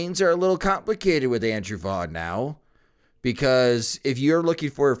 Whereas things are a little complicated with Andrew Vaughn now, because if you're looking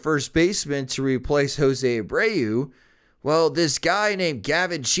for a first baseman to replace Jose Abreu, well, this guy named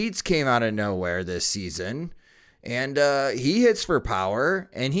Gavin Sheets came out of nowhere this season, and he hits for power,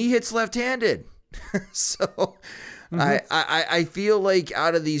 and he hits left-handed. So I feel like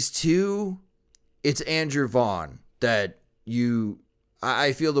out of these two, it's Andrew Vaughn that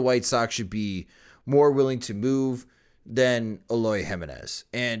I feel the White Sox should be more willing to move than Eloy Jimenez.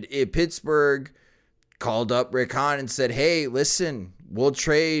 And if Pittsburgh called up Rick Hahn and said, hey, listen, we'll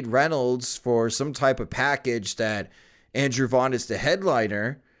trade Reynolds for some type of package that Andrew Vaughn is the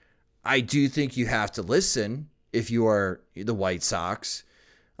headliner, I do think you have to listen if you are the White Sox.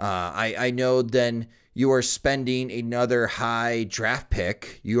 I know then you are spending another high draft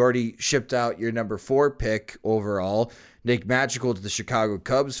pick. You already shipped out your number 4 pick overall, Nick Madrigal, to the Chicago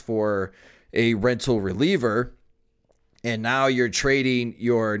Cubs for a rental reliever. And now you're trading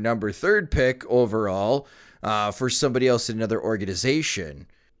your number 3 pick overall for somebody else in another organization.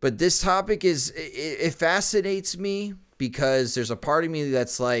 But this topic it fascinates me because there's a part of me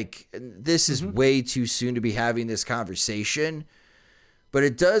that's like, this is way too soon to be having this conversation. But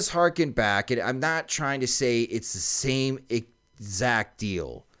it does harken back, and I'm not trying to say it's the same exact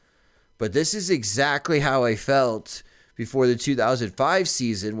deal. But this is exactly how I felt before the 2005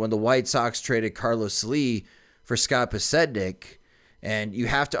 season when the White Sox traded Carlos Lee for Scott Podsednik. And you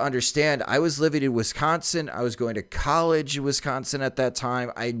have to understand, I was living in Wisconsin. I was going to college in Wisconsin at that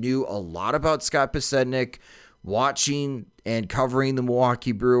time. I knew a lot about Scott Podsednik, watching and covering the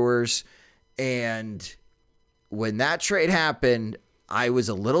Milwaukee Brewers. And when that trade happened, I was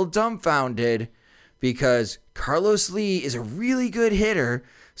a little dumbfounded because Carlos Lee is a really good hitter,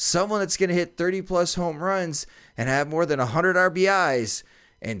 someone that's going to hit 30-plus home runs and have more than 100 RBIs.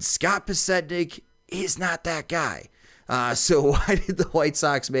 And Scott Podsednik is not that guy. So why did the White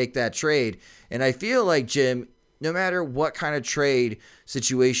Sox make that trade? And I feel like, Jim, no matter what kind of trade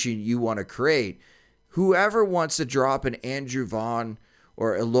situation you want to create, whoever wants to drop an Andrew Vaughn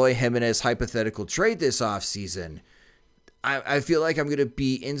or Eloy Jimenez hypothetical trade this offseason, I feel like I'm going to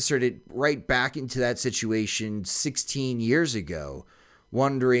be inserted right back into that situation 16 years ago,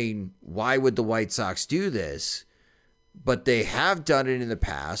 wondering why would the White Sox do this? But they have done it in the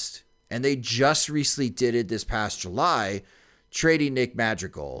past. And they just recently did it this past July, trading Nick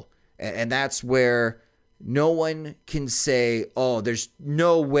Madrigal. And that's where no one can say, oh, there's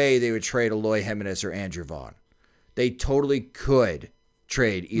no way they would trade Eloy Jimenez or Andrew Vaughn. They totally could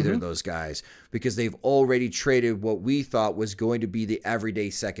trade either of those guys because they've already traded what we thought was going to be the everyday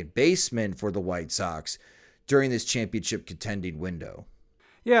second baseman for the White Sox during this championship contending window.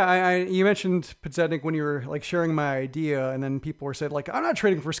 Yeah, you mentioned Podsednik when you were like sharing my idea, and then people were saying like, "I'm not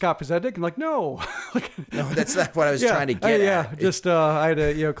trading for Scott Podsednik." I'm like, "No, no, that's not what I was trying to get at." Just I had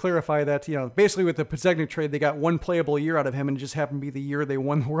to clarify that basically with the Podsednik trade, they got one playable year out of him, and it just happened to be the year they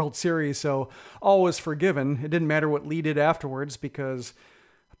won the World Series, so all was forgiven. It didn't matter what Lee did afterwards because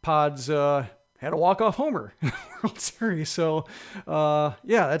Pods had a walk-off homer in the World Series. So,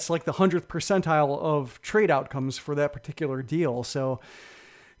 that's like the 100th percentile of trade outcomes for that particular deal. So,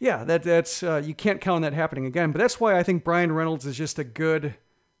 yeah, that's you can't count on that happening again. But that's why I think Brian Reynolds is just a good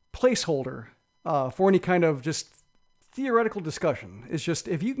placeholder for any kind of just theoretical discussion. It's just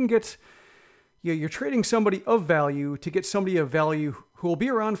if you can get, you're trading somebody of value to get somebody of value who will be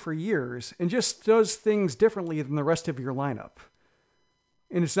around for years and just does things differently than the rest of your lineup.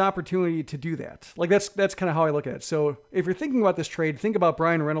 And it's an opportunity to do that. Like that's kind of how I look at it. So if you're thinking about this trade, think about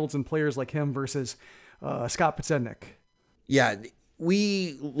Brian Reynolds and players like him versus Scott Podsednik. Yeah,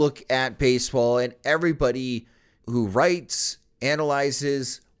 we look at baseball and everybody who writes,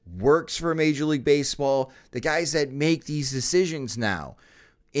 analyzes, works for Major League Baseball, the guys that make these decisions now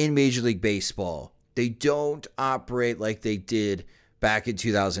in Major League Baseball, they don't operate like they did back in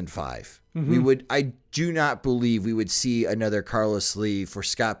 2005. I do not believe we would see another Carlos Lee for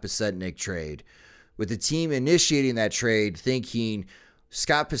Scott Podsednik trade, with the team initiating that trade thinking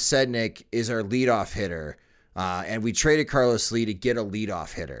Scott Podsednik is our leadoff hitter, and we traded Carlos Lee to get a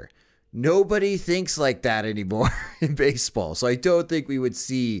leadoff hitter. Nobody thinks like that anymore in baseball, so I don't think we would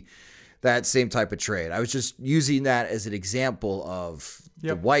see that same type of trade. I was just using that as an example of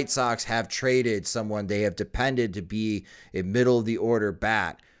the White Sox have traded someone they have depended to be a middle-of-the-order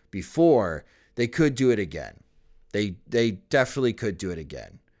bat before. They could do it again. They definitely could do it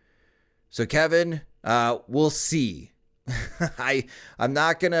again. So Kevin, we'll see. I'm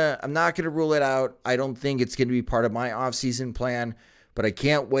not gonna rule it out. I don't think it's gonna be part of my offseason plan, but I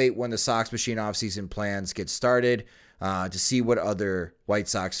can't wait when the Sox Machine offseason plans get started to see what other White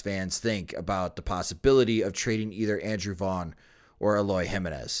Sox fans think about the possibility of trading either Andrew Vaughn or Eloy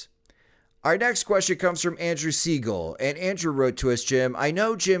Jimenez. Our next question comes from Andrew Siegel, and Andrew wrote to us, Jim, I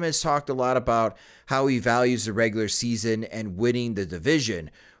know Jim has talked a lot about how he values the regular season and winning the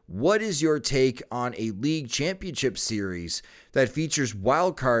division. What is your take on a league championship series that features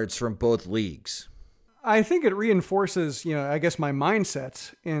wild cards from both leagues? I think it reinforces, I guess my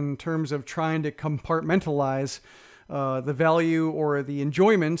mindset in terms of trying to compartmentalize the value or the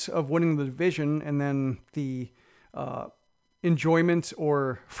enjoyment of winning the division, and then the enjoyment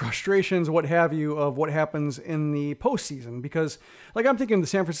or frustrations, what have you, of what happens in the postseason. Because like I'm thinking of the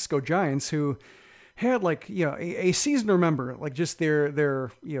San Francisco Giants, who had a season to remember, like just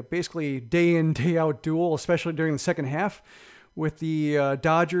their basically day in, day out duel, especially during the second half with the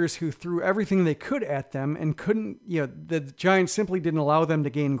Dodgers, who threw everything they could at them and couldn't, the Giants simply didn't allow them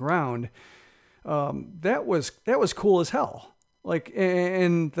to gain ground. That was cool as hell.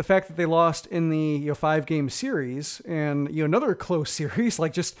 And the fact that they lost in the 5-game series and another close series,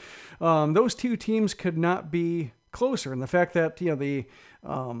 those two teams could not be closer. And the fact that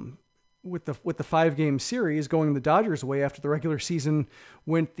with the 5-game series going the Dodgers' way after the regular season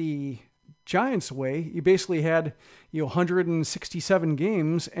went the Giants' way, you basically had 167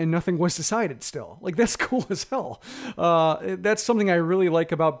 games and nothing was decided still. That's cool as hell. That's something I really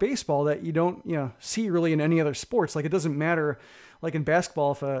like about baseball that you don't see really in any other sports. It doesn't matter like in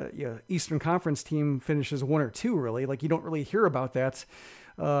basketball if a Eastern Conference team finishes 1 or 2, really. You don't really hear about that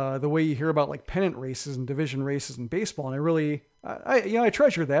the way you hear about pennant races and division races in baseball. And I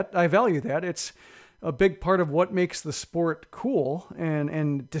treasure that. I value that. It's a big part of what makes the sport cool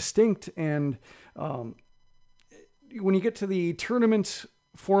and distinct. And when you get to the tournament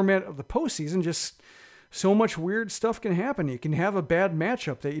format of the postseason, just so much weird stuff can happen. You can have a bad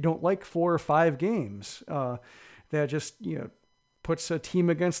matchup that you don't like 4 or 5 games that just puts a team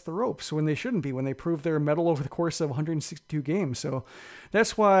against the ropes when they shouldn't be, when they prove their mettle over the course of 162 games. So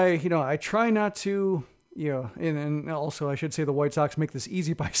that's why I try not to. And also I should say the White Sox make this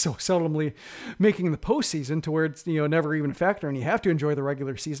easy by so seldomly making the postseason to where it's never even a factor, and you have to enjoy the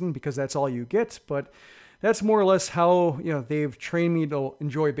regular season because that's all you get. But that's more or less how they've trained me to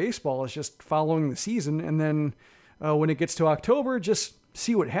enjoy baseball, is just following the season, and then when it gets to October, just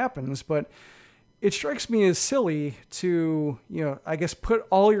see what happens. But it strikes me as silly to I guess put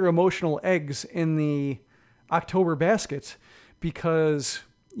all your emotional eggs in the October basket, because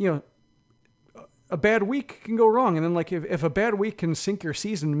a bad week can go wrong. And then if a bad week can sink your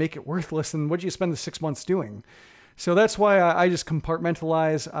season and make it worthless, then what do you spend the 6 months doing? So that's why I just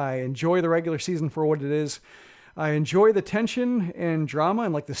compartmentalize. I enjoy the regular season for what it is. I enjoy the tension and drama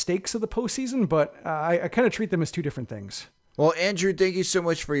and the stakes of the postseason, but I kind of treat them as two different things. Well, Andrew, thank you so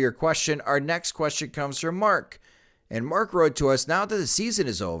much for your question. Our next question comes from Mark. And Mark wrote to us, now that the season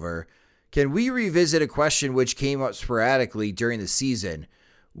is over, can we revisit a question which came up sporadically during the season?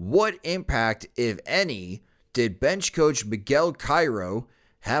 What impact, if any, did bench coach Miguel Cairo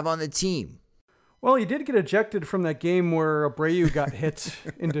have on the team? Well, he did get ejected from that game where Abreu got hit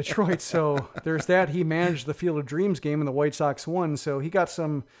in Detroit, so there's that. He managed the Field of Dreams game and the White Sox won, so he got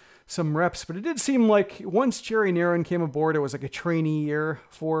some reps. But it did seem like once Jerry Narron came aboard, it was like a trainee year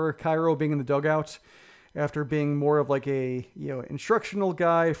for Cairo being in the dugout after being more of like a instructional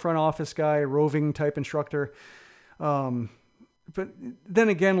guy, front office guy, roving type instructor. But then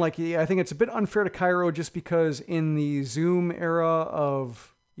again, I think it's a bit unfair to Cairo just because in the Zoom era of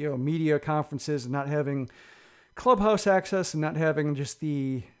media conferences and not having clubhouse access and not having just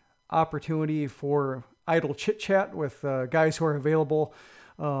the opportunity for idle chit chat with guys who are available,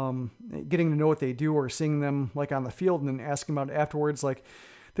 getting to know what they do or seeing them like on the field and then asking about it afterwards. Like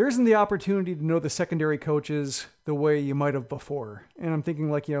there isn't the opportunity to know the secondary coaches the way you might have before. And I'm thinking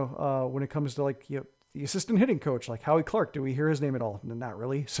when it comes to the assistant hitting coach, like Howie Clark, do we hear his name at all? Not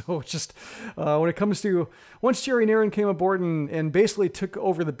really. So it's just when it comes to once Jerry Narron came aboard and basically took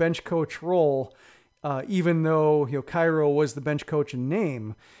over the bench coach role, even though Cairo was the bench coach in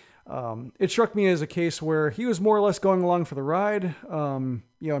name, it struck me as a case where he was more or less going along for the ride. And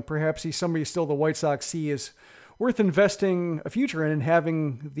perhaps he's somebody still the White Sox see is worth investing a future in and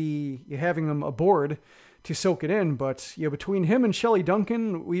having them aboard to soak it in. But between him and Shelley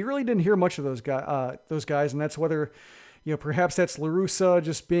Duncan, we really didn't hear much of those guys, and that's whether perhaps that's La Russa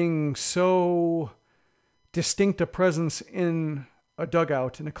just being so distinct a presence in a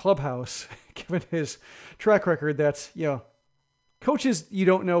dugout in a clubhouse, given his track record. That's coaches you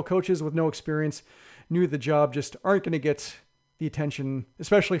don't know, coaches with no experience, new to the job, just aren't going to get the attention,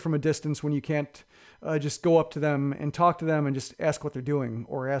 especially from a distance when you can't just go up to them and talk to them and just ask what they're doing,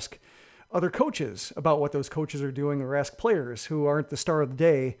 or ask other coaches about what those coaches are doing, or ask players who aren't the star of the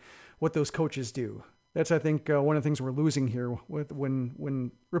day what those coaches do. That's, I think, one of the things we're losing here with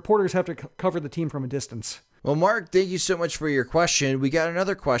when reporters have to cover the team from a distance. Well, Mark, thank you so much for your question. We got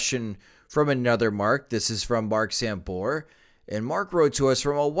another question from another Mark. This is from Mark Sambor. And Mark wrote to us,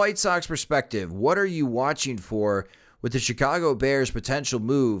 from a White Sox perspective, what are you watching for with the Chicago Bears' potential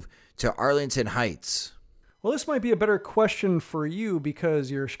move to Arlington Heights? Well, this might be a better question for you because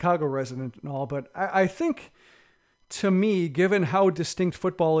you're a Chicago resident and all, but I think, to me, given how distinct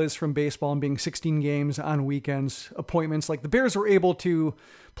football is from baseball and being 16 games on weekends, appointments, like the Bears were able to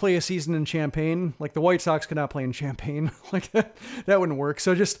play a season in Champaign, like the White Sox could not play in Champaign. Like that wouldn't work.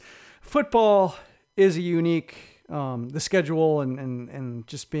 So just football is a unique, the schedule and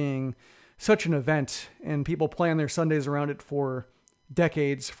just being such an event, and people plan their Sundays around it for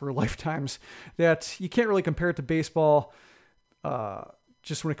decades, for lifetimes, that you can't really compare it to baseball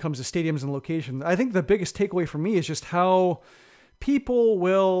just when it comes to stadiums and locations. I think the biggest takeaway for me is just how people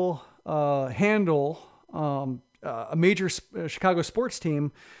will handle a major Chicago sports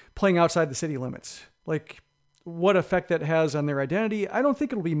team playing outside the city limits. Like what effect that has on their identity. I don't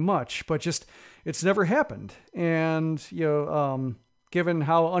think it'll be much, but just it's never happened. And given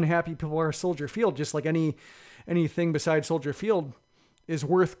how unhappy people are at Soldier Field, just like anything besides Soldier Field is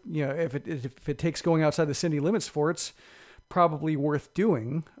worth, if it takes going outside the city limits for, it's probably worth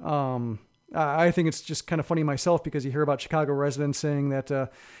doing. I think it's just kind of funny myself because you hear about Chicago residents saying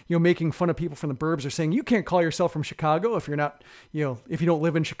that, making fun of people from the burbs, are saying you can't call yourself from Chicago if you're not, if you don't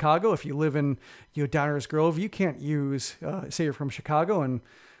live in Chicago, if you live in, Downers Grove, you can't say you're from Chicago. And,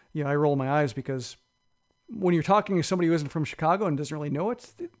 I roll my eyes because when you're talking to somebody who isn't from Chicago and doesn't really know it,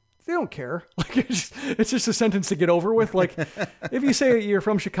 they don't care. Like it's just a sentence to get over with. Like if you say you're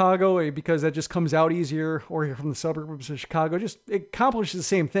from Chicago because that just comes out easier, or you're from the suburbs of Chicago, just it accomplishes the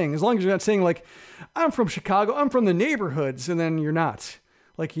same thing. As long as you're not saying like, I'm from Chicago, I'm from the neighborhoods, and then you're not.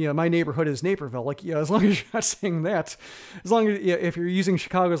 Like, my neighborhood is Naperville. Like, as long as you're not saying that, as long as, if you're using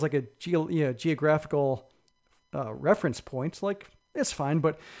Chicago as like a geographical reference point, like, it's fine.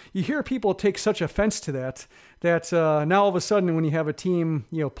 But you hear people take such offense to that now all of a sudden when you have a team,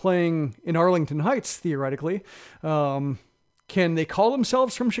 playing in Arlington Heights, theoretically, can they call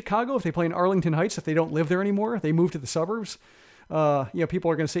themselves from Chicago if they play in Arlington Heights, if they don't live there anymore? They move to the suburbs.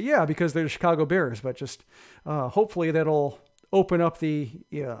 People are going to say, yeah, because they're the Chicago Bears, but just hopefully that'll open up the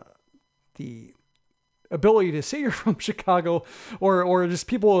ability to say you're from Chicago, or just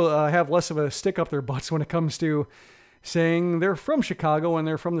people have less of a stick up their butts when it comes to saying they're from Chicago and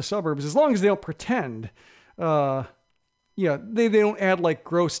they're from the suburbs, as long as they don't pretend. They don't add like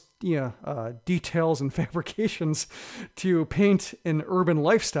gross, details and fabrications to paint an urban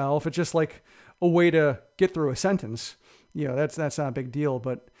lifestyle. If it's just like a way to get through a sentence, that's not a big deal.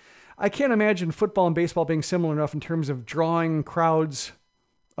 But I can't imagine football and baseball being similar enough in terms of drawing crowds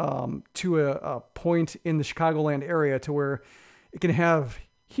to a point in the Chicagoland area to where it can have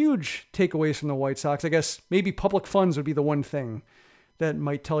huge takeaways from the White Sox. I guess maybe public funds would be the one thing that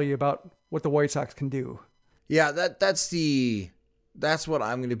might tell you about what the White Sox can do. Yeah, that's what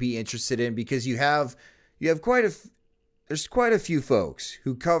I'm going to be interested in, because you have there's quite a few folks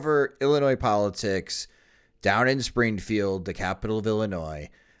who cover Illinois politics down in Springfield, the capital of Illinois,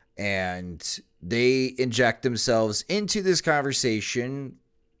 and they inject themselves into this conversation,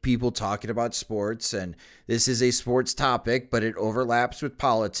 people talking about sports, and this is a sports topic, but it overlaps with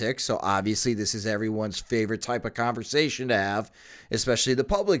politics, so obviously this is everyone's favorite type of conversation to have, especially the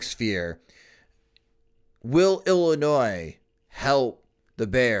public sphere. Will Illinois help the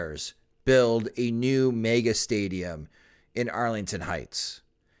Bears build a new mega stadium in Arlington Heights?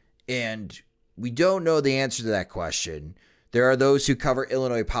 And we don't know the answer to that question. There are those who cover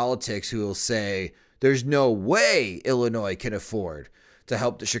Illinois politics who will say there's no way Illinois can afford to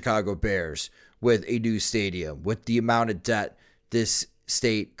help the Chicago Bears with a new stadium, with the amount of debt this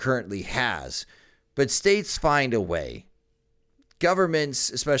state currently has. But states find a way. Governments,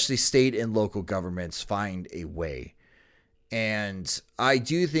 especially state and local governments, find a way. And I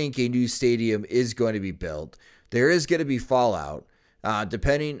do think a new stadium is going to be built. There is going to be fallout.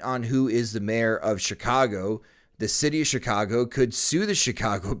 Depending on who is the mayor of Chicago, the city of Chicago could sue the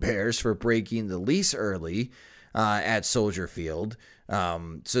Chicago Bears for breaking the lease early at Soldier Field.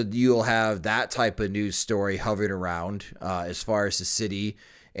 So you'll have that type of news story hovering around as far as the city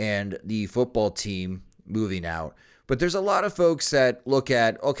and the football team moving out. But there's a lot of folks that look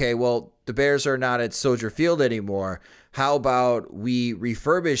at, okay, well, the Bears are not at Soldier Field anymore. How about we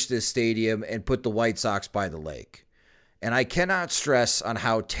refurbish this stadium and put the White Sox by the lake? And I cannot stress on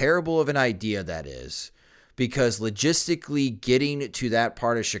how terrible of an idea that is, because logistically getting to that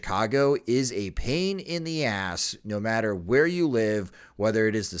part of Chicago is a pain in the ass no matter where you live, whether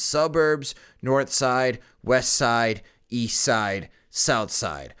it is the suburbs, north side, west side, east side, south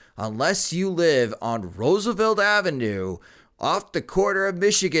side. Unless you live on Roosevelt Avenue off the corner of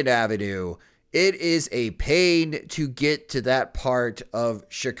Michigan Avenue, it is a pain to get to that part of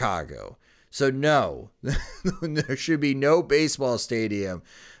Chicago. So no, there should be no baseball stadium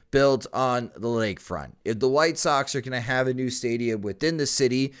built on the lakefront. If the White Sox are going to have a new stadium within the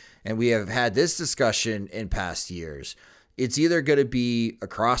city, and we have had this discussion in past years, it's either going to be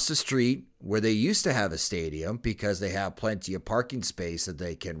across the street where they used to have a stadium because they have plenty of parking space that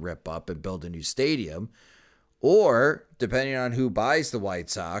they can rip up and build a new stadium, or depending on who buys the White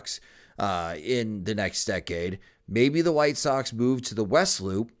Sox in the next decade, maybe the White Sox move to the West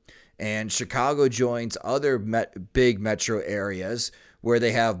Loop and Chicago joins other big metro areas where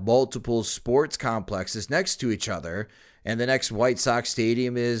they have multiple sports complexes next to each other, and the next White Sox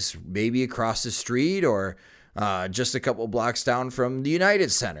stadium is maybe across the street or just a couple blocks down from the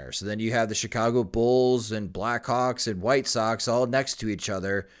United Center. So then you have the Chicago Bulls and Blackhawks and White Sox all next to each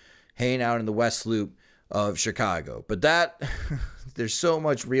other, hanging out in the West Loop of Chicago. But that there's so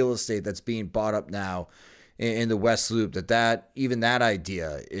much real estate that's being bought up now in the West Loop that even that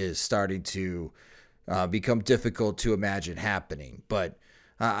idea is starting to become difficult to imagine happening. But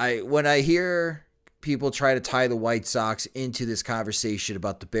when I hear people try to tie the White Sox into this conversation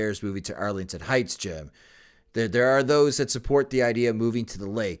about the Bears moving to Arlington Heights, Jim, there are those that support the idea of moving to the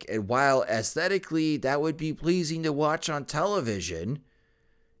lake. And while aesthetically that would be pleasing to watch on television,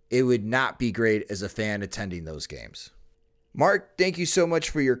 it would not be great as a fan attending those games. Mark, thank you so much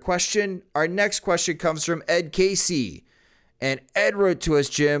for your question. Our next question comes from Ed Casey. And Ed wrote to us,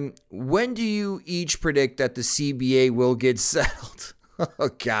 Jim, when do you each predict that the CBA will get settled? Oh,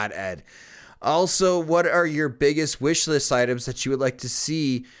 God, Ed. Also, what are your biggest wish list items that you would like to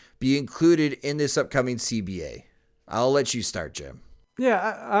see be included in this upcoming CBA? I'll let you start, Jim.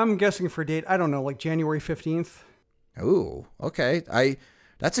 Yeah, I'm guessing for date, I don't know, like January 15th. Ooh, okay.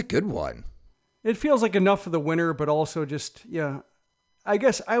 That's a good one. It feels like enough for the winter, but also just, yeah. I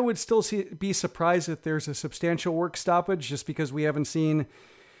guess I would still be surprised if there's a substantial work stoppage, just because we haven't seen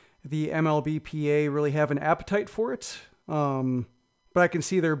the MLBPA really have an appetite for it. But I can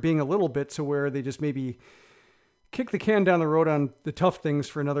see there being a little bit to where they just maybe kick the can down the road on the tough things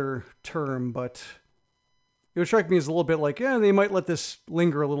for another term. But it would strike me as a little bit like, yeah, they might let this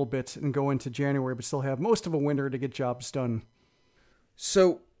linger a little bit and go into January, but still have most of a winter to get jobs done.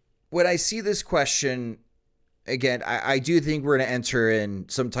 So when I see this question, again, I do think we're going to enter in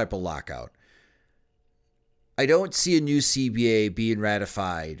some type of lockout. I don't see a new CBA being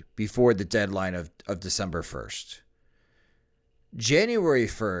ratified before the deadline of December 1st. January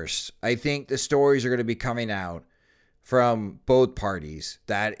 1st, I think the stories are going to be coming out from both parties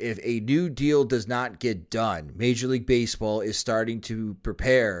that if a new deal does not get done, Major League Baseball is starting to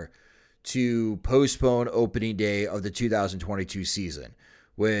prepare to postpone opening day of the 2022 season,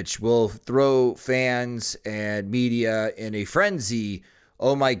 which will throw fans and media in a frenzy.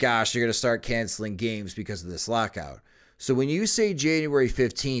 Oh my gosh, they're going to start canceling games because of this lockout. So when you say January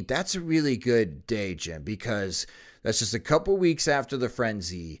 15th, that's a really good day, Jim, because that's just a couple weeks after the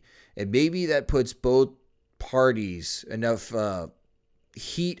frenzy, and maybe that puts both parties enough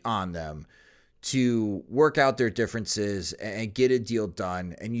heat on them to work out their differences and get a deal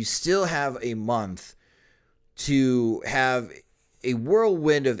done. And you still have a month to have a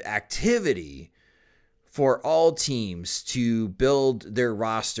whirlwind of activity for all teams to build their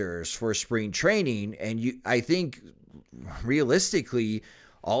rosters for spring training. And I think realistically,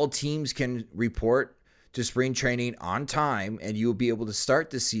 all teams can report to spring training on time, and you'll be able to start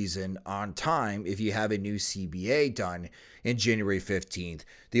the season on time if you have a new CBA done in January 15th.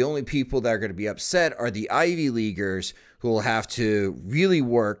 The only people that are going to be upset are the Ivy Leaguers, who will have to really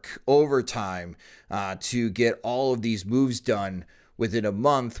work overtime to get all of these moves done within a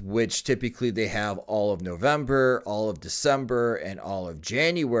month, which typically they have all of November, all of December, and all of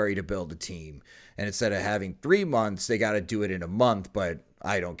January to build a team. And instead of having 3 months, they got to do it in a month, but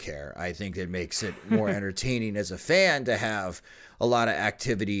I don't care. I think it makes it more entertaining as a fan to have a lot of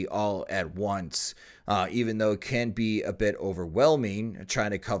activity all at once, even though it can be a bit overwhelming trying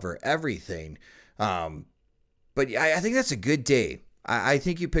to cover everything. But I think that's a good day. I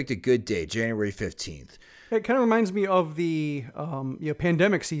think you picked a good day, January 15th. It kind of reminds me of the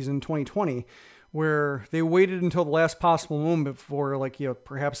pandemic season 2020, where they waited until the last possible moment before,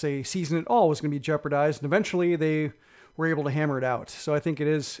 perhaps a season at all was going to be jeopardized, and eventually they were able to hammer it out. So I think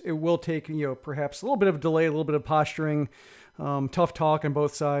it will take, perhaps a little bit of delay, a little bit of posturing, tough talk on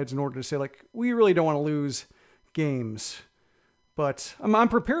both sides in order to say, we really don't want to lose games. But I'm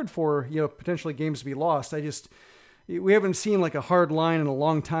prepared for, potentially games to be lost. We haven't seen a hard line in a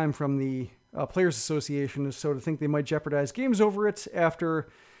long time from the Players Association, so to think they might jeopardize games over it after,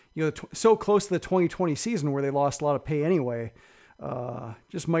 so close to the 2020 season where they lost a lot of pay anyway,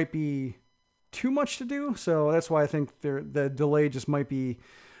 just might be too much to do. So that's why I think the delay just might be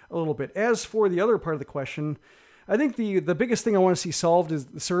a little bit. As for the other part of the question, I think the biggest thing I want to see solved is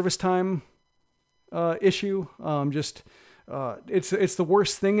the service time issue. It's the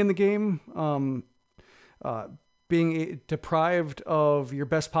worst thing in the game. Being deprived of your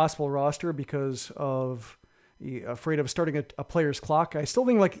best possible roster because of afraid of starting a player's clock. I still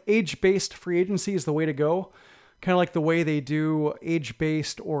think age-based free agency is the way to go. Kind of like the way they do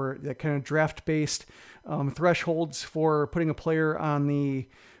age-based or that kind of draft-based thresholds for putting a player on the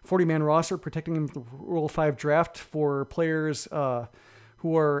 40-man roster, protecting him from the Rule 5 draft for players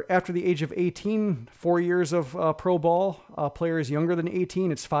who are after the age of 18, 4 years of pro ball. Players younger than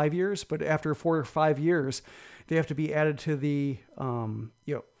 18, it's 5 years, but after 4 or 5 years, they have to be added to the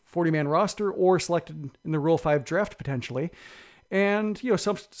 40-man roster or selected in the Rule 5 draft potentially. And,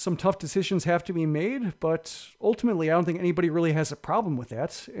 some tough decisions have to be made, but ultimately I don't think anybody really has a problem with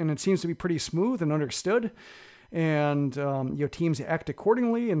that. And it seems to be pretty smooth and understood. And, teams act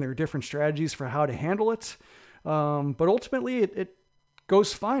accordingly and there are different strategies for how to handle it. But ultimately it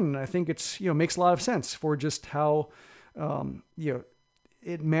goes fine. And I think it's, makes a lot of sense for just how,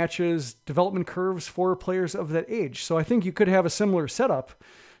 it matches development curves for players of that age. So I think you could have a similar setup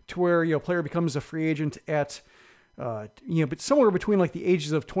to where, a player becomes a free agent at, but somewhere between the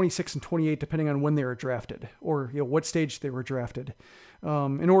ages of 26 and 28, depending on when they were drafted or, what stage they were drafted,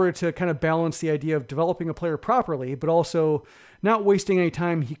 in order to kind of balance the idea of developing a player properly, but also not wasting any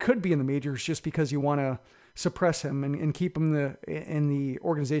time he could be in the majors just because you want to suppress him and keep him in the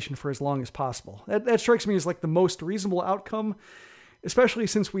organization for as long as possible. That strikes me as the most reasonable outcome, especially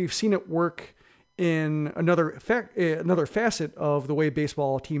since we've seen it work in another facet of the way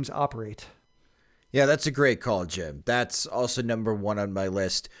baseball teams operate. Yeah, that's a great call, Jim. That's also number one on my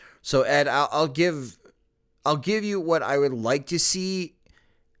list. So, Ed, I'll give you what I would like to see.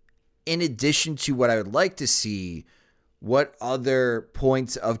 In addition to what I would like to see, what other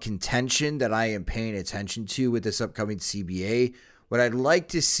points of contention that I am paying attention to with this upcoming CBA. What I'd like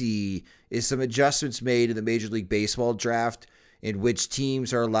to see is some adjustments made in the Major League Baseball draft in which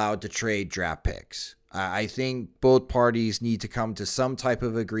teams are allowed to trade draft picks. I think both parties need to come to some type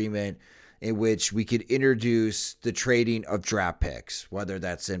of agreement in which we could introduce the trading of draft picks, whether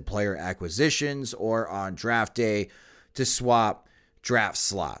that's in player acquisitions or on draft day to swap draft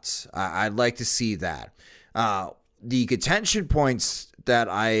slots. I'd like to see that. The contention points that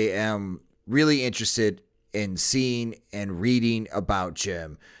I am really interested in seeing and reading about,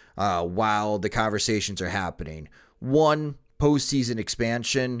 Jim, while the conversations are happening. One, postseason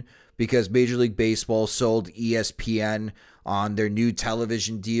expansion, because Major League Baseball sold ESPN on their new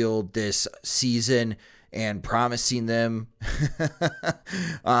television deal this season, and promising them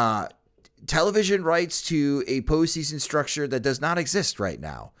television rights to a postseason structure that does not exist right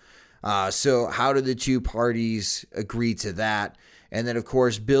now. So how do the two parties agree to that? And then, of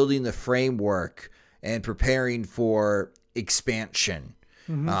course, building the framework and preparing for expansion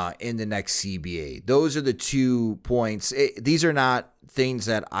in the next CBA. Those are the 2 points. These are not things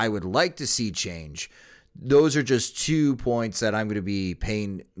that I would like to see change. Those are just 2 points that I'm going to be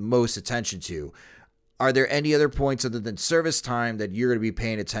paying most attention to. Are there any other points other than service time that you're going to be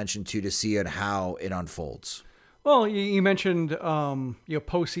paying attention to see it, how it unfolds? Well, you mentioned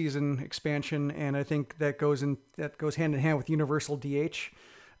postseason expansion, and I think that goes hand in hand with universal DH.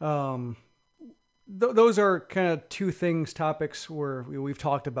 Those are kind of 2 topics where we've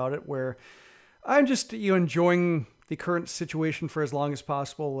talked about it, where I'm just enjoying the current situation for as long as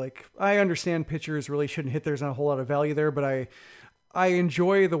possible. Like, I understand pitchers really shouldn't hit. There's not a whole lot of value there, but I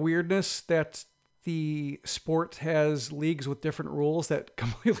enjoy the weirdness that the sport has leagues with different rules that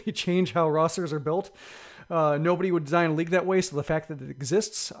completely change how rosters are built. Nobody would design a league that way, so the fact that it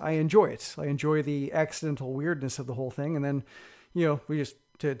exists, I enjoy it. I enjoy the accidental weirdness of the whole thing. And then, we just,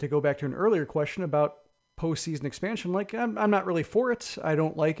 to go back to an earlier question about postseason expansion, like, I'm not really for it. I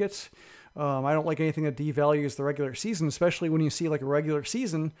don't like it. I don't like anything that devalues the regular season, especially when you see like a regular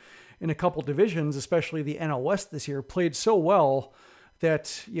season in a couple divisions, especially the NL West this year, played so well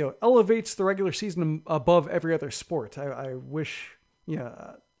that, elevates the regular season above every other sport. I wish,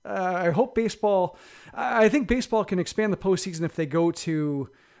 I hope baseball, I think baseball can expand the postseason if they go to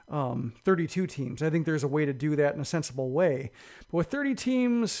 32 teams. I think there's a way to do that in a sensible way. But with 30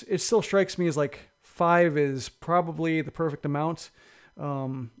 teams, it still strikes me as like 5 is probably the perfect amount.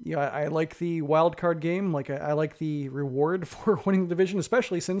 I like the wild card game. Like, I like the reward for winning the division,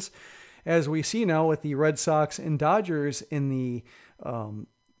 especially since, as we see now with the Red Sox and Dodgers in the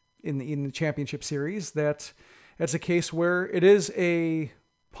championship series, that's a case where it is a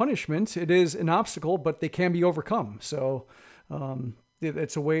punishment, it is an obstacle, but they can be overcome. So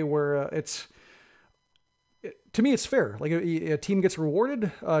it's a way where to me, it's fair. Like, a team gets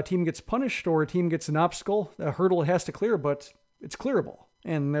rewarded, a team gets punished, or a team gets an obstacle, a hurdle it has to clear, but it's clearable.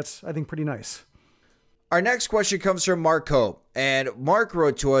 And that's, I think, pretty nice. Our next question comes from Mark Hope. And Mark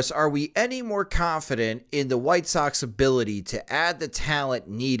wrote to us, are we any more confident in the White Sox ability to add the talent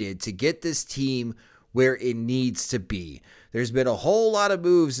needed to get this team where it needs to be? There's been a whole lot of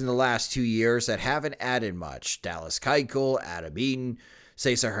moves in the last 2 years that haven't added much. Dallas Keuchel, Adam Eaton,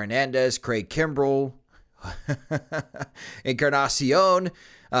 Cesar Hernandez, Craig Kimbrell, Encarnacion,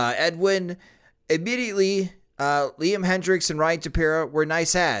 Edwin. Immediately, Liam Hendricks and Ryan Tepera were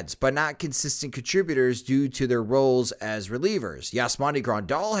nice adds, but not consistent contributors due to their roles as relievers. Yasmani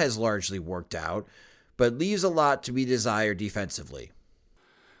Grandal has largely worked out, but leaves a lot to be desired defensively.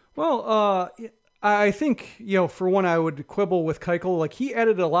 Well, I think, for one, I would quibble with Keuchel. Like, he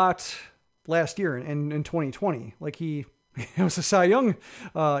added a lot last year in 2020. Like, it was a Cy Young,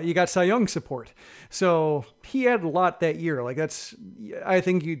 you got Cy Young support. So he added a lot that year. Like, I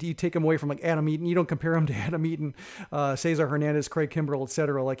think you take him away from like Adam Eaton. You don't compare him to Adam Eaton, Cesar Hernandez, Craig Kimbrell,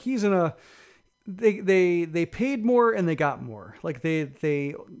 etc. Like, he's they paid more and they got more. Like,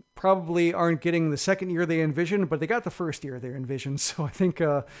 they probably aren't getting the second year they envisioned, but they got the first year they envisioned. So I think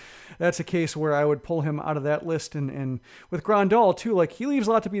that's a case where I would pull him out of that list. And with Grandal too, like, he leaves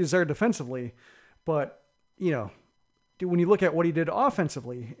a lot to be desired defensively, but when you look at what he did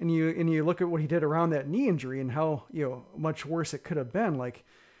offensively and you look at what he did around that knee injury and how, much worse it could have been, like,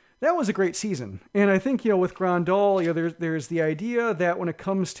 that was a great season. And I think, with Grandal, there's the idea that when it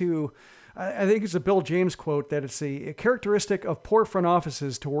comes to, I think it's a Bill James quote, that it's a characteristic of poor front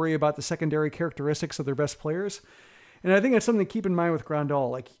offices to worry about the secondary characteristics of their best players. And I think that's something to keep in mind with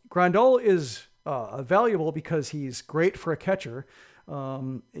Grandal. Like, Grandal is valuable because he's great for a catcher.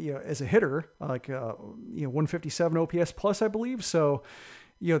 As a hitter, like 157 OPS plus, I believe. So,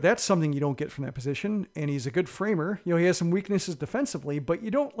 that's something you don't get from that position. And he's a good framer. He has some weaknesses defensively, but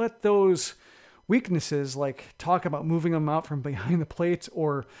you don't let those weaknesses, like talk about moving him out from behind the plate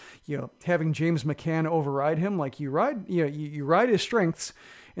or, having James McCann override him. Like, you ride his strengths,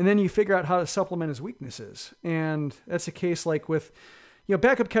 and then you figure out how to supplement his weaknesses. And that's a case like with,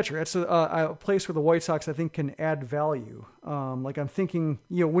 backup catcher. That's a place where the White Sox, I think, can add value. Like, I'm thinking,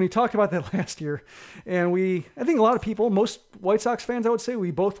 when he talked about that last year, and I think a lot of people, most White Sox fans, I would say,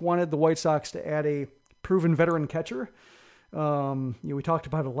 we both wanted the White Sox to add a proven veteran catcher. We talked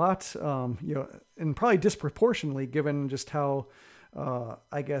about it a lot, and probably disproportionately given just how, how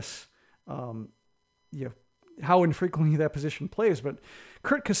infrequently that position plays. But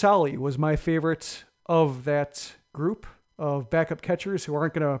Curt Casali was my favorite of that group. of backup catchers who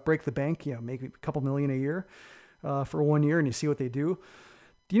aren't going to break the bank, make a couple million a year for 1 year, and you see what they do.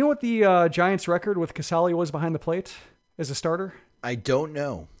 Do you know what the Giants record with Casali was behind the plate as a starter? I don't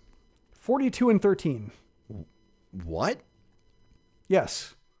know. 42-13. What?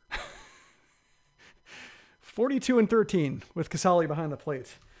 Yes. 42-13 with Casali behind the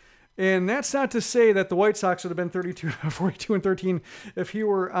plate. And that's not to say that the White Sox would have been 42-13 if he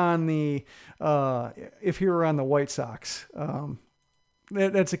were on the White Sox.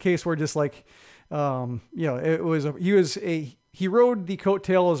 That's a case where just like, he rode the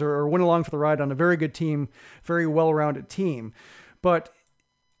coattails or went along for the ride on a very good team, very well-rounded team. But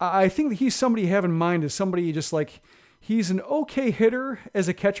I think that he's somebody you have in mind as somebody just like, he's an okay hitter as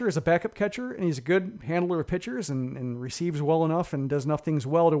a catcher, as a backup catcher, and he's a good handler of pitchers and receives well enough and does enough things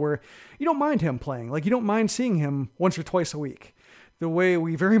well to where you don't mind him playing. Like, you don't mind seeing him once or twice a week. The way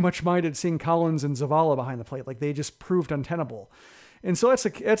we very much minded seeing Collins and Zavala behind the plate. Like, they just proved untenable. And so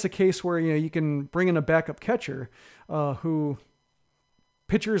that's a case where, you can bring in a backup catcher who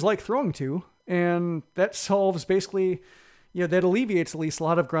pitchers like throwing to, and that solves basically, that alleviates at least a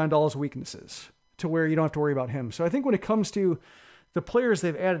lot of Grandal's weaknesses, to where you don't have to worry about him. So I think when it comes to the players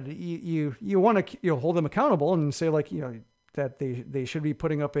they've added, you want to hold them accountable and say that they should be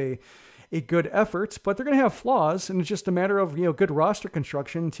putting up a good effort, but they're going to have flaws, and it's just a matter of good roster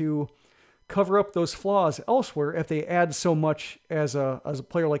construction to cover up those flaws elsewhere if they add so much as a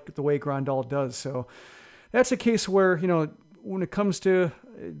player like the way Grandal does. So that's a case where when it comes to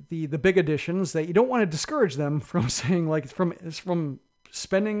the big additions, that you don't want to discourage them from saying from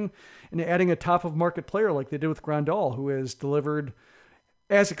spending and adding a top of market player like they did with Grandal, who has delivered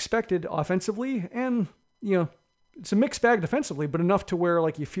as expected offensively, and it's a mixed bag defensively, but enough to where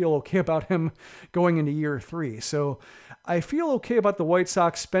you feel okay about him going into year 3. So I feel okay about the White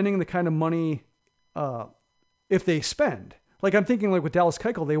Sox spending the kind of money if they spend. I'm thinking with Dallas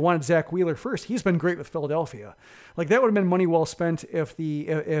Keuchel, they wanted Zach Wheeler first. He's been great with Philadelphia. That would have been money well spent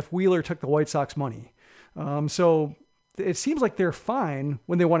if Wheeler took the White Sox money. So it seems like they're fine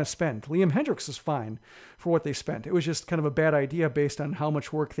when they want to spend. Liam Hendriks is fine for what they spent. It was just kind of a bad idea based on how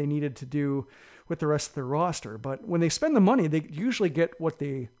much work they needed to do with the rest of their roster. But when they spend the money, they usually get what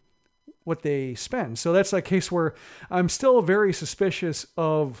they spend. So that's a case where I'm still very suspicious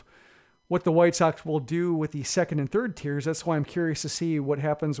of what the White Sox will do with the second and third tiers. That's why I'm curious to see what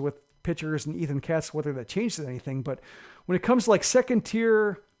happens with pitchers and Ethan Katz, whether that changes anything. But when it comes to second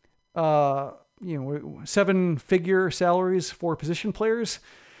tier, 7-figure salaries for position players,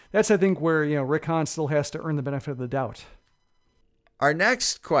 that's, I think, where, Rick Hahn still has to earn the benefit of the doubt. Our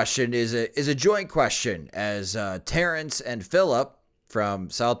next question is a joint question, as Terrence and Philip from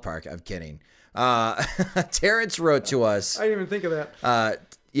South Park, I'm kidding. Terrence wrote to us. I didn't even think of that.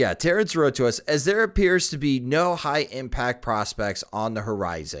 Terrence wrote to us, as there appears to be no high impact prospects on the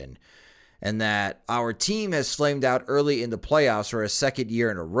horizon, and that our team has flamed out early in the playoffs for a second year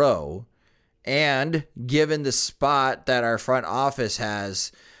in a row, and given the spot that our front office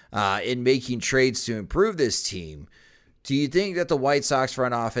has in making trades to improve this team, do you think that the White Sox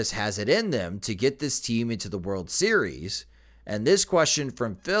front office has it in them to get this team into the World Series? And this question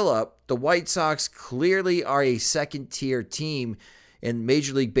from Philip, the White Sox clearly are a second-tier team in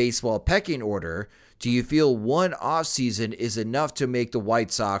Major League Baseball pecking order. Do you feel one offseason is enough to make the White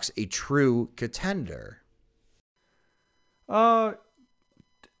Sox a true contender? I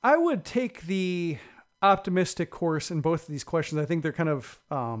would take the optimistic course in both of these questions. I think they're kind of,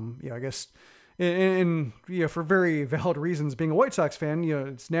 I guess, for very valid reasons. Being a White Sox fan,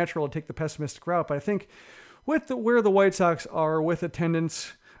 it's natural to take the pessimistic route. But I think with where the White Sox are, with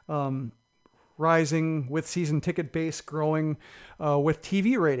attendance rising, with season ticket base growing, with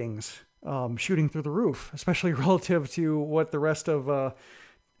TV ratings shooting through the roof, especially relative to what the rest of, a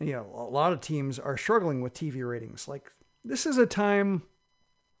lot of teams are struggling with TV ratings. This is a time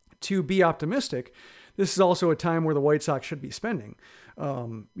to be optimistic. This is also a time where the White Sox should be spending.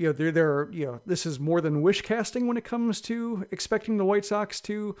 This is more than wish casting when it comes to expecting the White Sox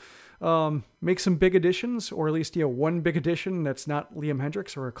to make some big additions, or at least one big addition that's not Liam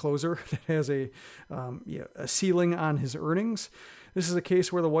Hendriks or a closer that has a ceiling on his earnings. This is a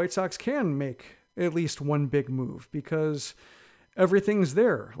case where the White Sox can make at least one big move because everything's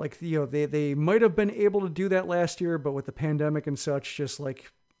there. They might have been able to do that last year, but with the pandemic and such, just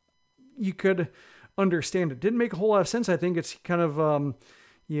you could understand it. Didn't make a whole lot of sense. I think it's kind of,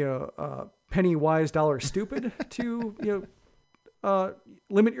 penny wise, dollar stupid to,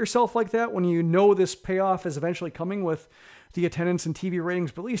 limit yourself like that when this payoff is eventually coming with the attendance and TV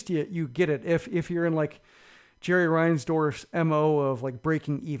ratings, but at least you get it. If you're in Jerry Reinsdorf's MO of like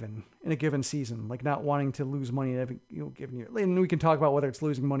breaking even in a given season, like not wanting to lose money in every given year. And we can talk about whether it's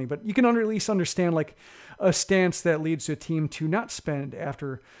losing money, but you can at least understand like a stance that leads to a team to not spend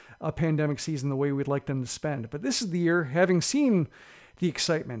after a pandemic season the way we'd like them to spend. But this is the year, having seen the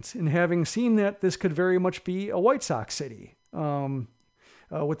excitement and having seen that this could very much be a White Sox city,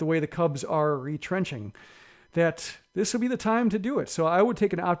 with the way the Cubs are retrenching, that this will be the time to do it. So I would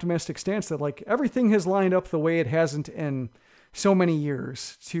take an optimistic stance that like everything has lined up the way it hasn't in so many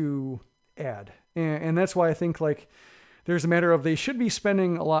years to add. And that's why I think like there's a matter of they should be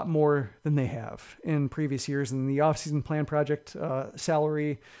spending a lot more than they have in previous years. And the offseason plan project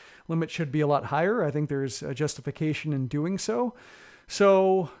salary limit should be a lot higher. I think there's a justification in doing so.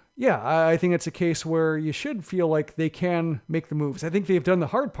 So yeah, I think it's a case where you should feel like they can make the moves. I think they've done the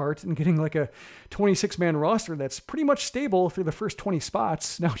hard part in getting like a 26-man roster that's pretty much stable through the first 20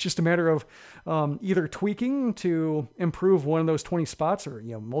 spots. Now it's just a matter of either tweaking to improve one of those 20 spots or,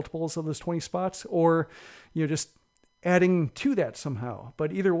 multiples of those 20 spots, or, just adding to that somehow.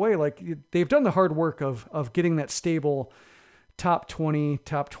 But either way, like they've done the hard work of getting that stable top 20,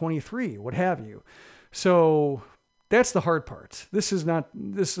 top 23, what have you. So that's the hard part. This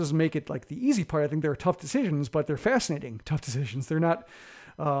doesn't make it like the easy part. I think there are tough decisions, but they're fascinating tough decisions. They're not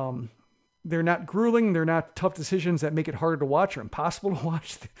grueling. They're not tough decisions that make it harder to watch or impossible to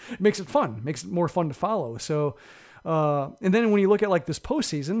watch. It makes it fun, makes it more fun to follow. So, and then when you look at like this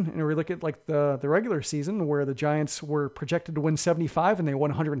postseason, and we look at like the regular season where the Giants were projected to win 75 and they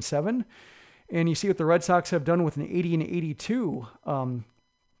won 107, and you see what the Red Sox have done with an 80 and 82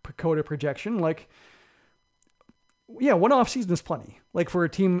 PECOTA projection, like, yeah, one off season is plenty. Like for a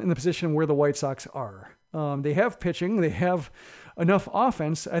team in the position where the White Sox are, they have pitching, they have enough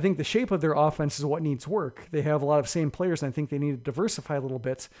offense. I think the shape of their offense is what needs work. They have a lot of same players, and I think they need to diversify a little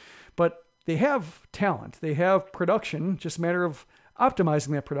bit. But they have talent, they have production. Just a matter of optimizing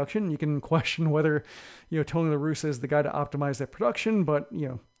that production. You can question whether Tony La Russa is the guy to optimize that production, but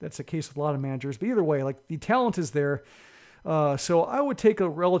that's the case with a lot of managers. But either way, like the talent is there. So I would take a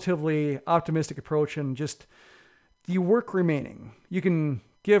relatively optimistic approach and just the work remaining. You can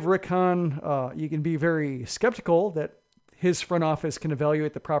give Rick Hahn, you can be very skeptical that his front office can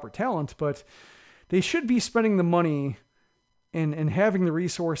evaluate the proper talent, but they should be spending the money and having the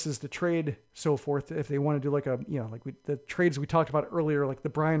resources to trade so forth if they want to do like the trades we talked about earlier, like the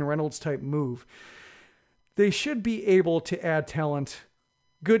Brian Reynolds type move. They should be able to add talent,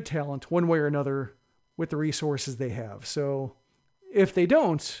 good talent, one way or another with the resources they have. So if they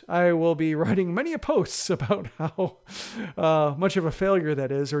don't, I will be writing many posts about how much of a failure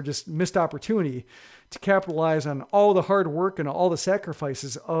that is, or just missed opportunity to capitalize on all the hard work and all the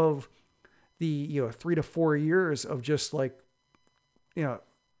sacrifices of the 3 to 4 years of just like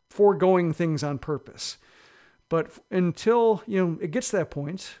foregoing things on purpose. But until it gets to that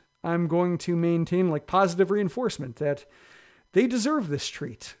point, I'm going to maintain like positive reinforcement that they deserve this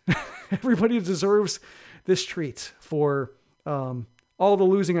treat. Everybody deserves this treat for all the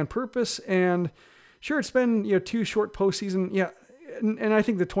losing on purpose. And sure, it's been 2 short postseason. Yeah, and I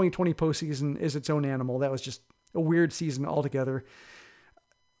think the 2020 postseason is its own animal. That was just a weird season altogether.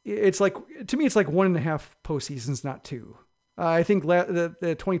 It's like, to me, it's like 1.5 postseasons, not 2. I think the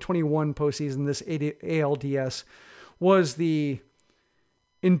 2021 postseason, this ALDS, was the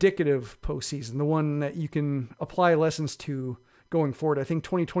indicative postseason, the one that you can apply lessons to going forward. I think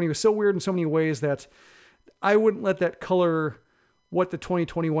 2020 was so weird in so many ways that I wouldn't let that color what the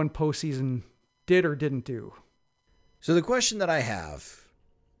 2021 postseason did or didn't do. So the question that I have,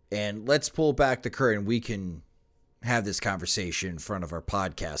 and let's pull back the curtain, we can have this conversation in front of our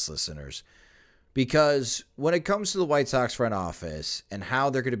podcast listeners, because when it comes to the White Sox front office and how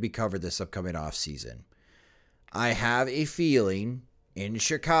they're going to be covered this upcoming offseason, I have a feeling in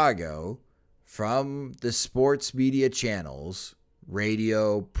Chicago from the sports media channels,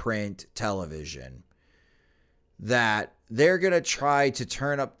 radio, print, television, that they're going to try to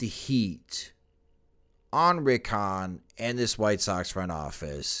turn up the heat on Rick Hahn and this White Sox front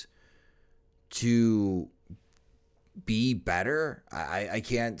office to be better. I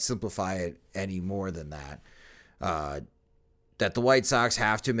can't simplify it any more than that. That the White Sox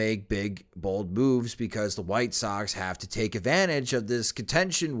have to make big, bold moves because the White Sox have to take advantage of this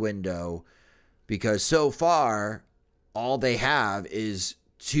contention window, because so far all they have is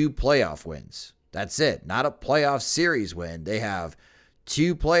 2 playoff wins. That's it. Not a playoff series win. They have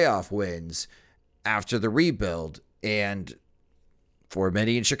 2 playoff wins after the rebuild. And for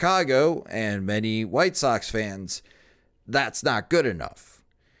many in Chicago and many White Sox fans, that's not good enough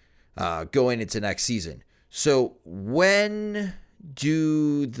going into next season. So when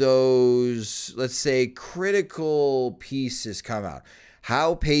do those, let's say, critical pieces come out?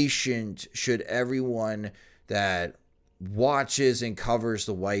 How patient should everyone that watches and covers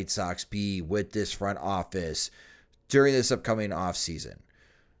the White Sox be with this front office during this upcoming offseason?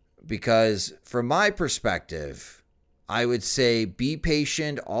 Because from my perspective, I would say be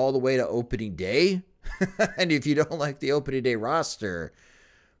patient all the way to opening day. And if you don't like the opening day roster,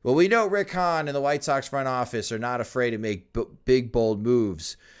 well, we know Rick Hahn and the White Sox front office are not afraid to make big, bold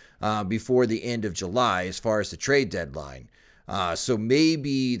moves before the end of July as far as the trade deadline. So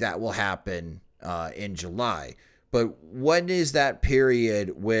maybe that will happen in July. But when is that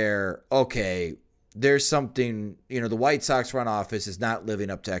period where, okay, there's something, the White Sox front office is not living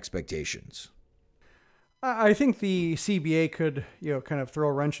up to expectations? I think the CBA could, kind of throw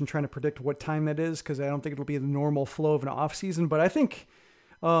a wrench in trying to predict what time that is, because I don't think it'll be the normal flow of an off season. But I think,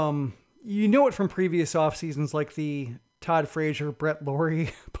 it from previous off seasons, like the Todd Frazier, Brett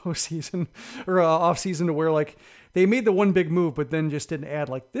Lawrie postseason or off season, to where like they made the one big move, but then just didn't add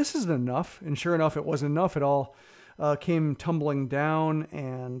like, this isn't enough. And sure enough, it wasn't enough at all. Came tumbling down,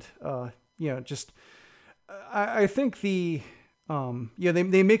 and I think the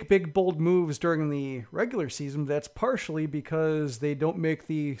they make big bold moves during the regular season. That's partially because they don't make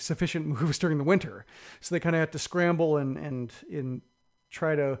the sufficient moves during the winter, so they kind of have to scramble and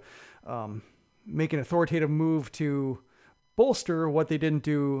try to make an authoritative move to bolster what they didn't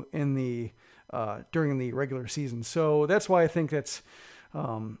do in the during the regular season. So that's why I think that's.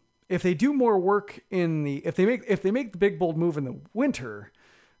 If they do more work if they make the big bold move in the winter,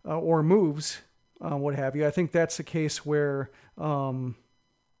 or moves, what have you, I think that's a case where,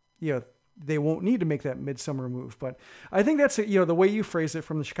 they won't need to make that midsummer move. But I think that's, the way you phrase it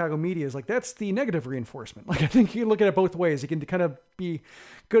from the Chicago media is like, that's the negative reinforcement. Like, I think you can look at it both ways. You can kind of be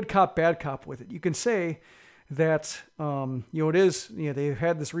good cop, bad cop with it. You can say that, it is, they've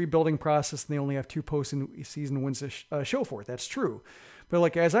had this rebuilding process and they only have 2 postseason wins to show for it. That's true. But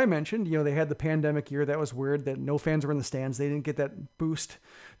like, as I mentioned, they had the pandemic year. That was weird that no fans were in the stands. They didn't get that boost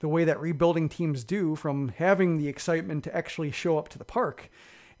the way that rebuilding teams do from having the excitement to actually show up to the park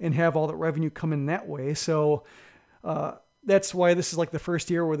and have all the revenue come in that way. So that's why this is like the first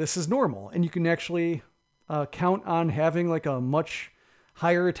year where this is normal. And you can actually count on having like a much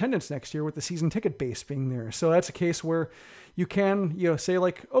higher attendance next year with the season ticket base being there. So that's a case where you can, say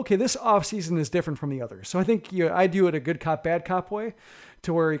like, okay, this off season is different from the others. So I think I do it a good cop, bad cop way,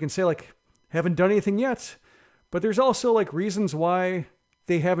 to where you can say like, haven't done anything yet, but there's also like reasons why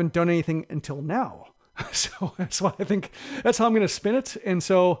they haven't done anything until now. So that's why I think that's how I'm going to spin it. And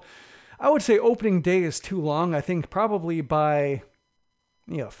so I would say opening day is too long. I think probably by,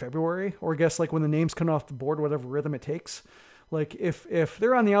 February, or I guess like when the names come off the board, whatever rhythm it takes. Like if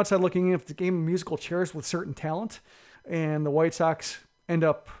they're on the outside looking in, if the game of musical chairs with certain talent, and the White Sox end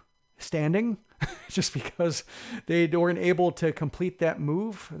up standing just because they weren't able to complete that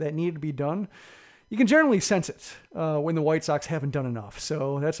move that needed to be done, you can generally sense it when the White Sox haven't done enough.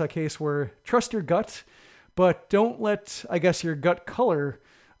 So that's a case where trust your gut, but don't let, I guess, your gut color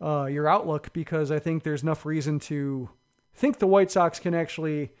your outlook, because I think there's enough reason to think the White Sox can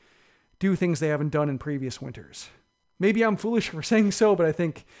actually do things they haven't done in previous winters. Maybe I'm foolish for saying so, but I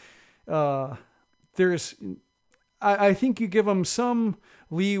think I think you give them some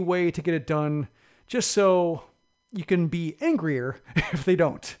leeway to get it done, just so you can be angrier if they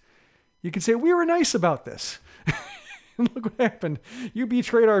don't. You can say, we were nice about this. And look what happened. You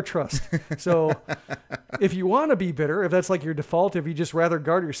betrayed our trust. So if you want to be bitter, if that's like your default, if you just rather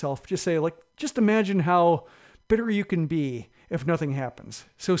guard yourself, just say like, just imagine how bitter you can be if nothing happens.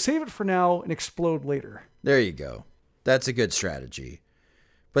 So save it for now and explode later. There you go. That's a good strategy.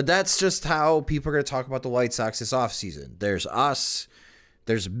 But that's just how people are going to talk about the White Sox this offseason. There's us.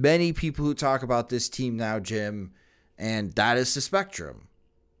 There's many people who talk about this team now, Jim, and that is the spectrum.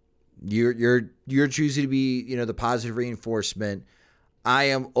 You're choosing to be, the positive reinforcement. I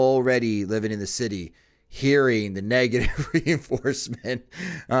am already living in the city, hearing the negative reinforcement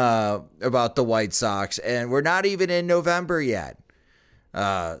about the White Sox, and we're not even in November yet.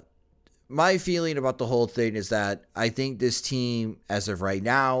 My feeling about the whole thing is that I think this team, as of right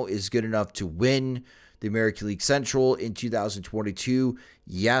now, is good enough to win the American League Central in 2022.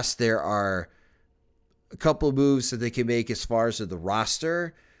 Yes, there are a couple of moves that they can make as far as the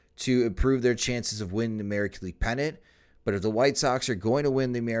roster to improve their chances of winning the American League pennant. But if the White Sox are going to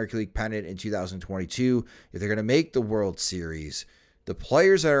win the American League pennant in 2022, if they're going to make the World Series, the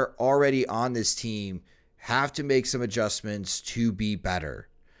players that are already on this team have to make some adjustments to be better.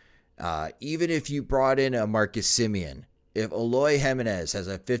 Even if you brought in a Marcus Semien, if Eloy Jimenez has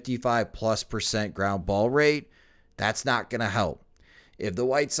a 55+% ground ball rate, that's not going to help. If the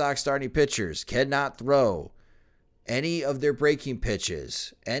White Sox starting pitchers cannot throw any of their breaking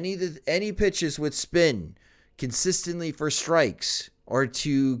pitches, any pitches with spin consistently for strikes, or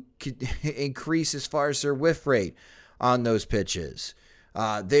to increase as far as their whiff rate on those pitches,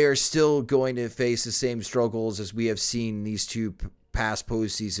 they are still going to face the same struggles as we have seen these two past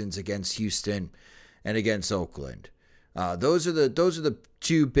postseasons against Houston and against Oakland. Those are the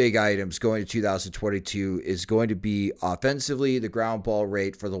two big items going to 2022 is going to be offensively the ground ball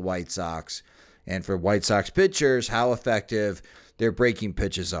rate for the White Sox, and for White Sox pitchers, how effective their breaking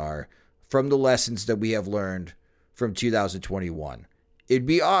pitches are from the lessons that we have learned from 2021. It'd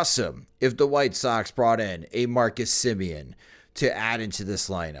be awesome if the White Sox brought in a Marcus Semien to add into this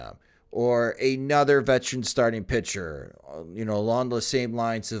lineup, or another veteran starting pitcher, along the same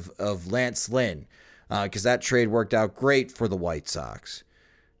lines of Lance Lynn, because that trade worked out great for the White Sox.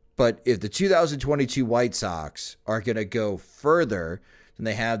 But if the 2022 White Sox are going to go further than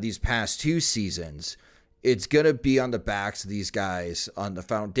they have these past two seasons, it's going to be on the backs of these guys, on the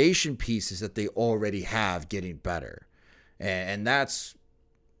foundation pieces that they already have, getting better. And that's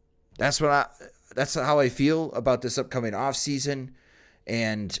how I feel about this upcoming offseason.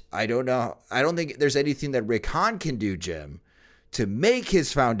 And I don't think there's anything that Rick Hahn can do, Jim, to make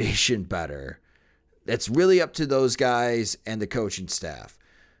his foundation better. That's really up to those guys and the coaching staff.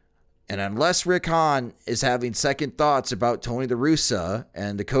 And unless Rick Hahn is having second thoughts about Tony La Russa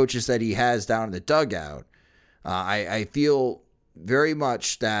and the coaches that he has down in the dugout, I feel very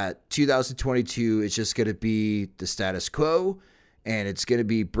much that 2022 is just going to be the status quo, and it's going to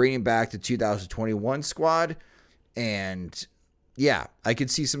be bringing back the 2021 squad. And yeah, I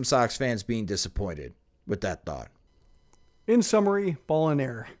could see some Sox fans being disappointed with that thought. In summary, ball in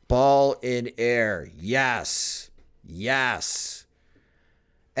air. Ball in air. Yes. Yes.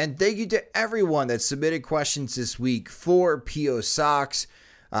 And thank you to everyone that submitted questions this week for PO Sox.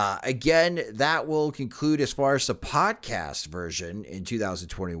 Again, that will conclude as far as the podcast version in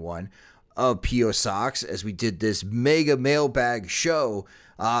 2021 of PO Sox, as we did this mega mailbag show.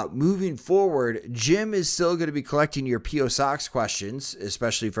 Moving forward, Jim is still going to be collecting your PO Sox questions,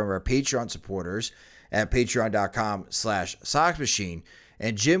 especially from our Patreon supporters at patreon.com/SoxMachine.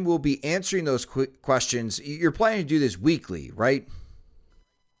 And Jim will be answering those questions. You're planning to do this weekly, right?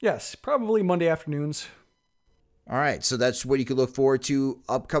 Yes, probably Monday afternoons. All right, so that's what you can look forward to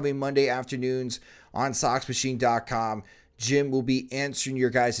upcoming Monday afternoons on SoxMachine.com. Jim will be answering your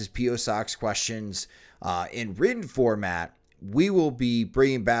guys' PO Sox questions in written format. We will be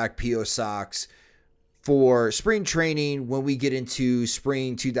bringing back PO Sox for spring training when we get into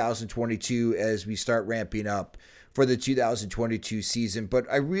spring 2022, as we start ramping up for the 2022 season. But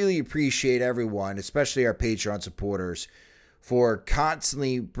I really appreciate everyone, especially our Patreon supporters, for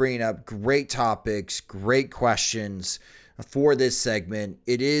constantly bringing up great topics, great questions for this segment.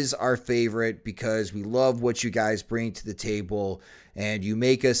 It is our favorite because we love what you guys bring to the table, and you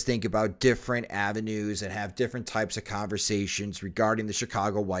make us think about different avenues and have different types of conversations regarding the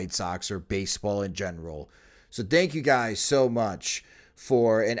Chicago White Sox or baseball in general. So thank you guys so much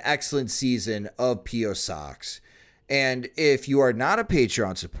for an excellent season of PO Sox. And if you are not a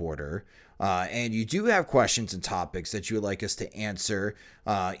Patreon supporter, and you do have questions and topics that you would like us to answer,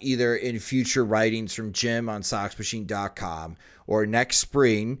 either in future writings from Jim on SoxMachine.com or next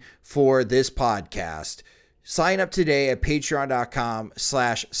spring for this podcast, sign up today at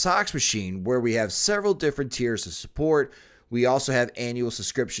patreon.com/SoxMachine, where we have several different tiers of support. We also have annual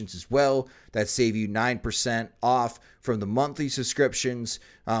subscriptions as well that save you 9% off from the monthly subscriptions.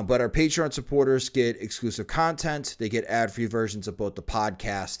 But our Patreon supporters get exclusive content. They get ad-free versions of both the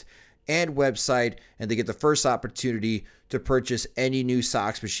podcast and website, and they get the first opportunity to purchase any new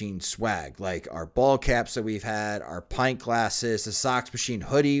Sox Machine swag, like our ball caps that we've had, our pint glasses, the Sox Machine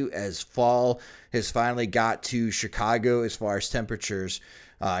hoodie, as fall has finally got to Chicago as far as temperatures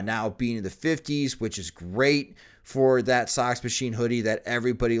now being in the 50s, which is great for that Sox Machine hoodie that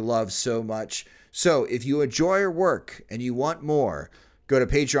everybody loves so much. So if you enjoy our work and you want more, go to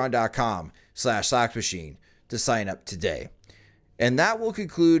patreon.com/SoxMachine to sign up today. And that will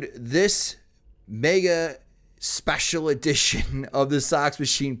conclude this mega special edition of the Sox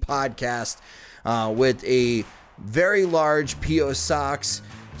Machine podcast with a very large PO Sox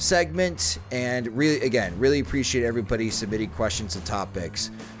segment. And really appreciate everybody submitting questions and topics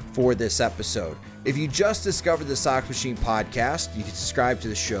for this episode. If you just discovered the Sox Machine podcast, you can subscribe to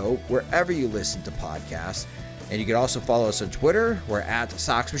the show wherever you listen to podcasts. And you can also follow us on Twitter. We're at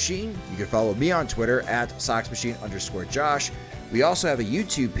Sox Machine. You can follow me on Twitter at SoxMachine_Josh. We also have a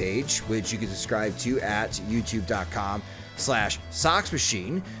YouTube page, which you can subscribe to at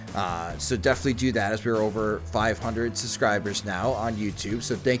youtube.com/SoxMachine. So definitely do that, as we're over 500 subscribers now on YouTube.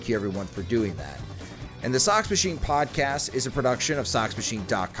 So thank you everyone for doing that. And the Sox Machine podcast is a production of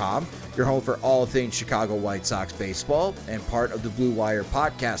SoxMachine.com, your home for all things Chicago White Sox baseball, and part of the Blue Wire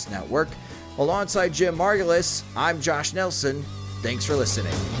Podcast Network. Alongside Jim Margulis, I'm Josh Nelson. Thanks for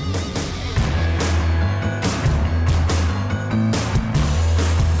listening.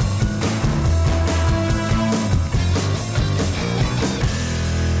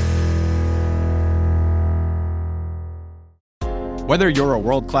 Whether you're a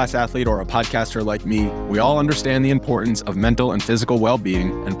world-class athlete or a podcaster like me, we all understand the importance of mental and physical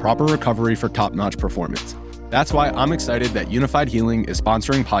well-being and proper recovery for top-notch performance. That's why I'm excited that Unified Healing is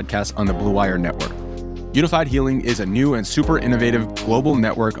sponsoring podcasts on the Blue Wire Network. Unified Healing is a new and super innovative global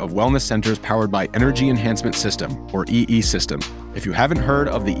network of wellness centers powered by Energy Enhancement System, or EE System. If you haven't heard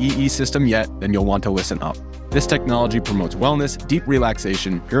of the EE System yet, then you'll want to listen up. This technology promotes wellness, deep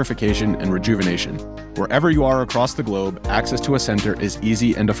relaxation, purification, and rejuvenation. Wherever you are across the globe, access to a center is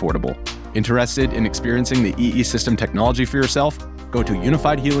easy and affordable. Interested in experiencing the EE System technology for yourself? Go to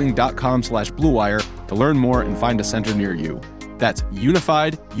unifiedhealing.com/bluewire to learn more and find a center near you. That's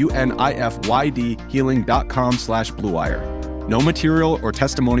unified, UNIFYD, healing.com/bluewire. No material or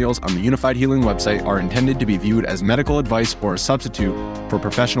testimonials on the Unified Healing website are intended to be viewed as medical advice or a substitute for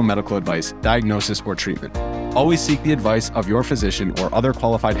professional medical advice, diagnosis, or treatment. Always seek the advice of your physician or other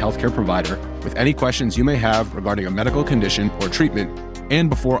qualified healthcare provider with any questions you may have regarding a medical condition or treatment, and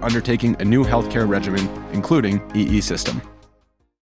before undertaking a new healthcare regimen, including EE System.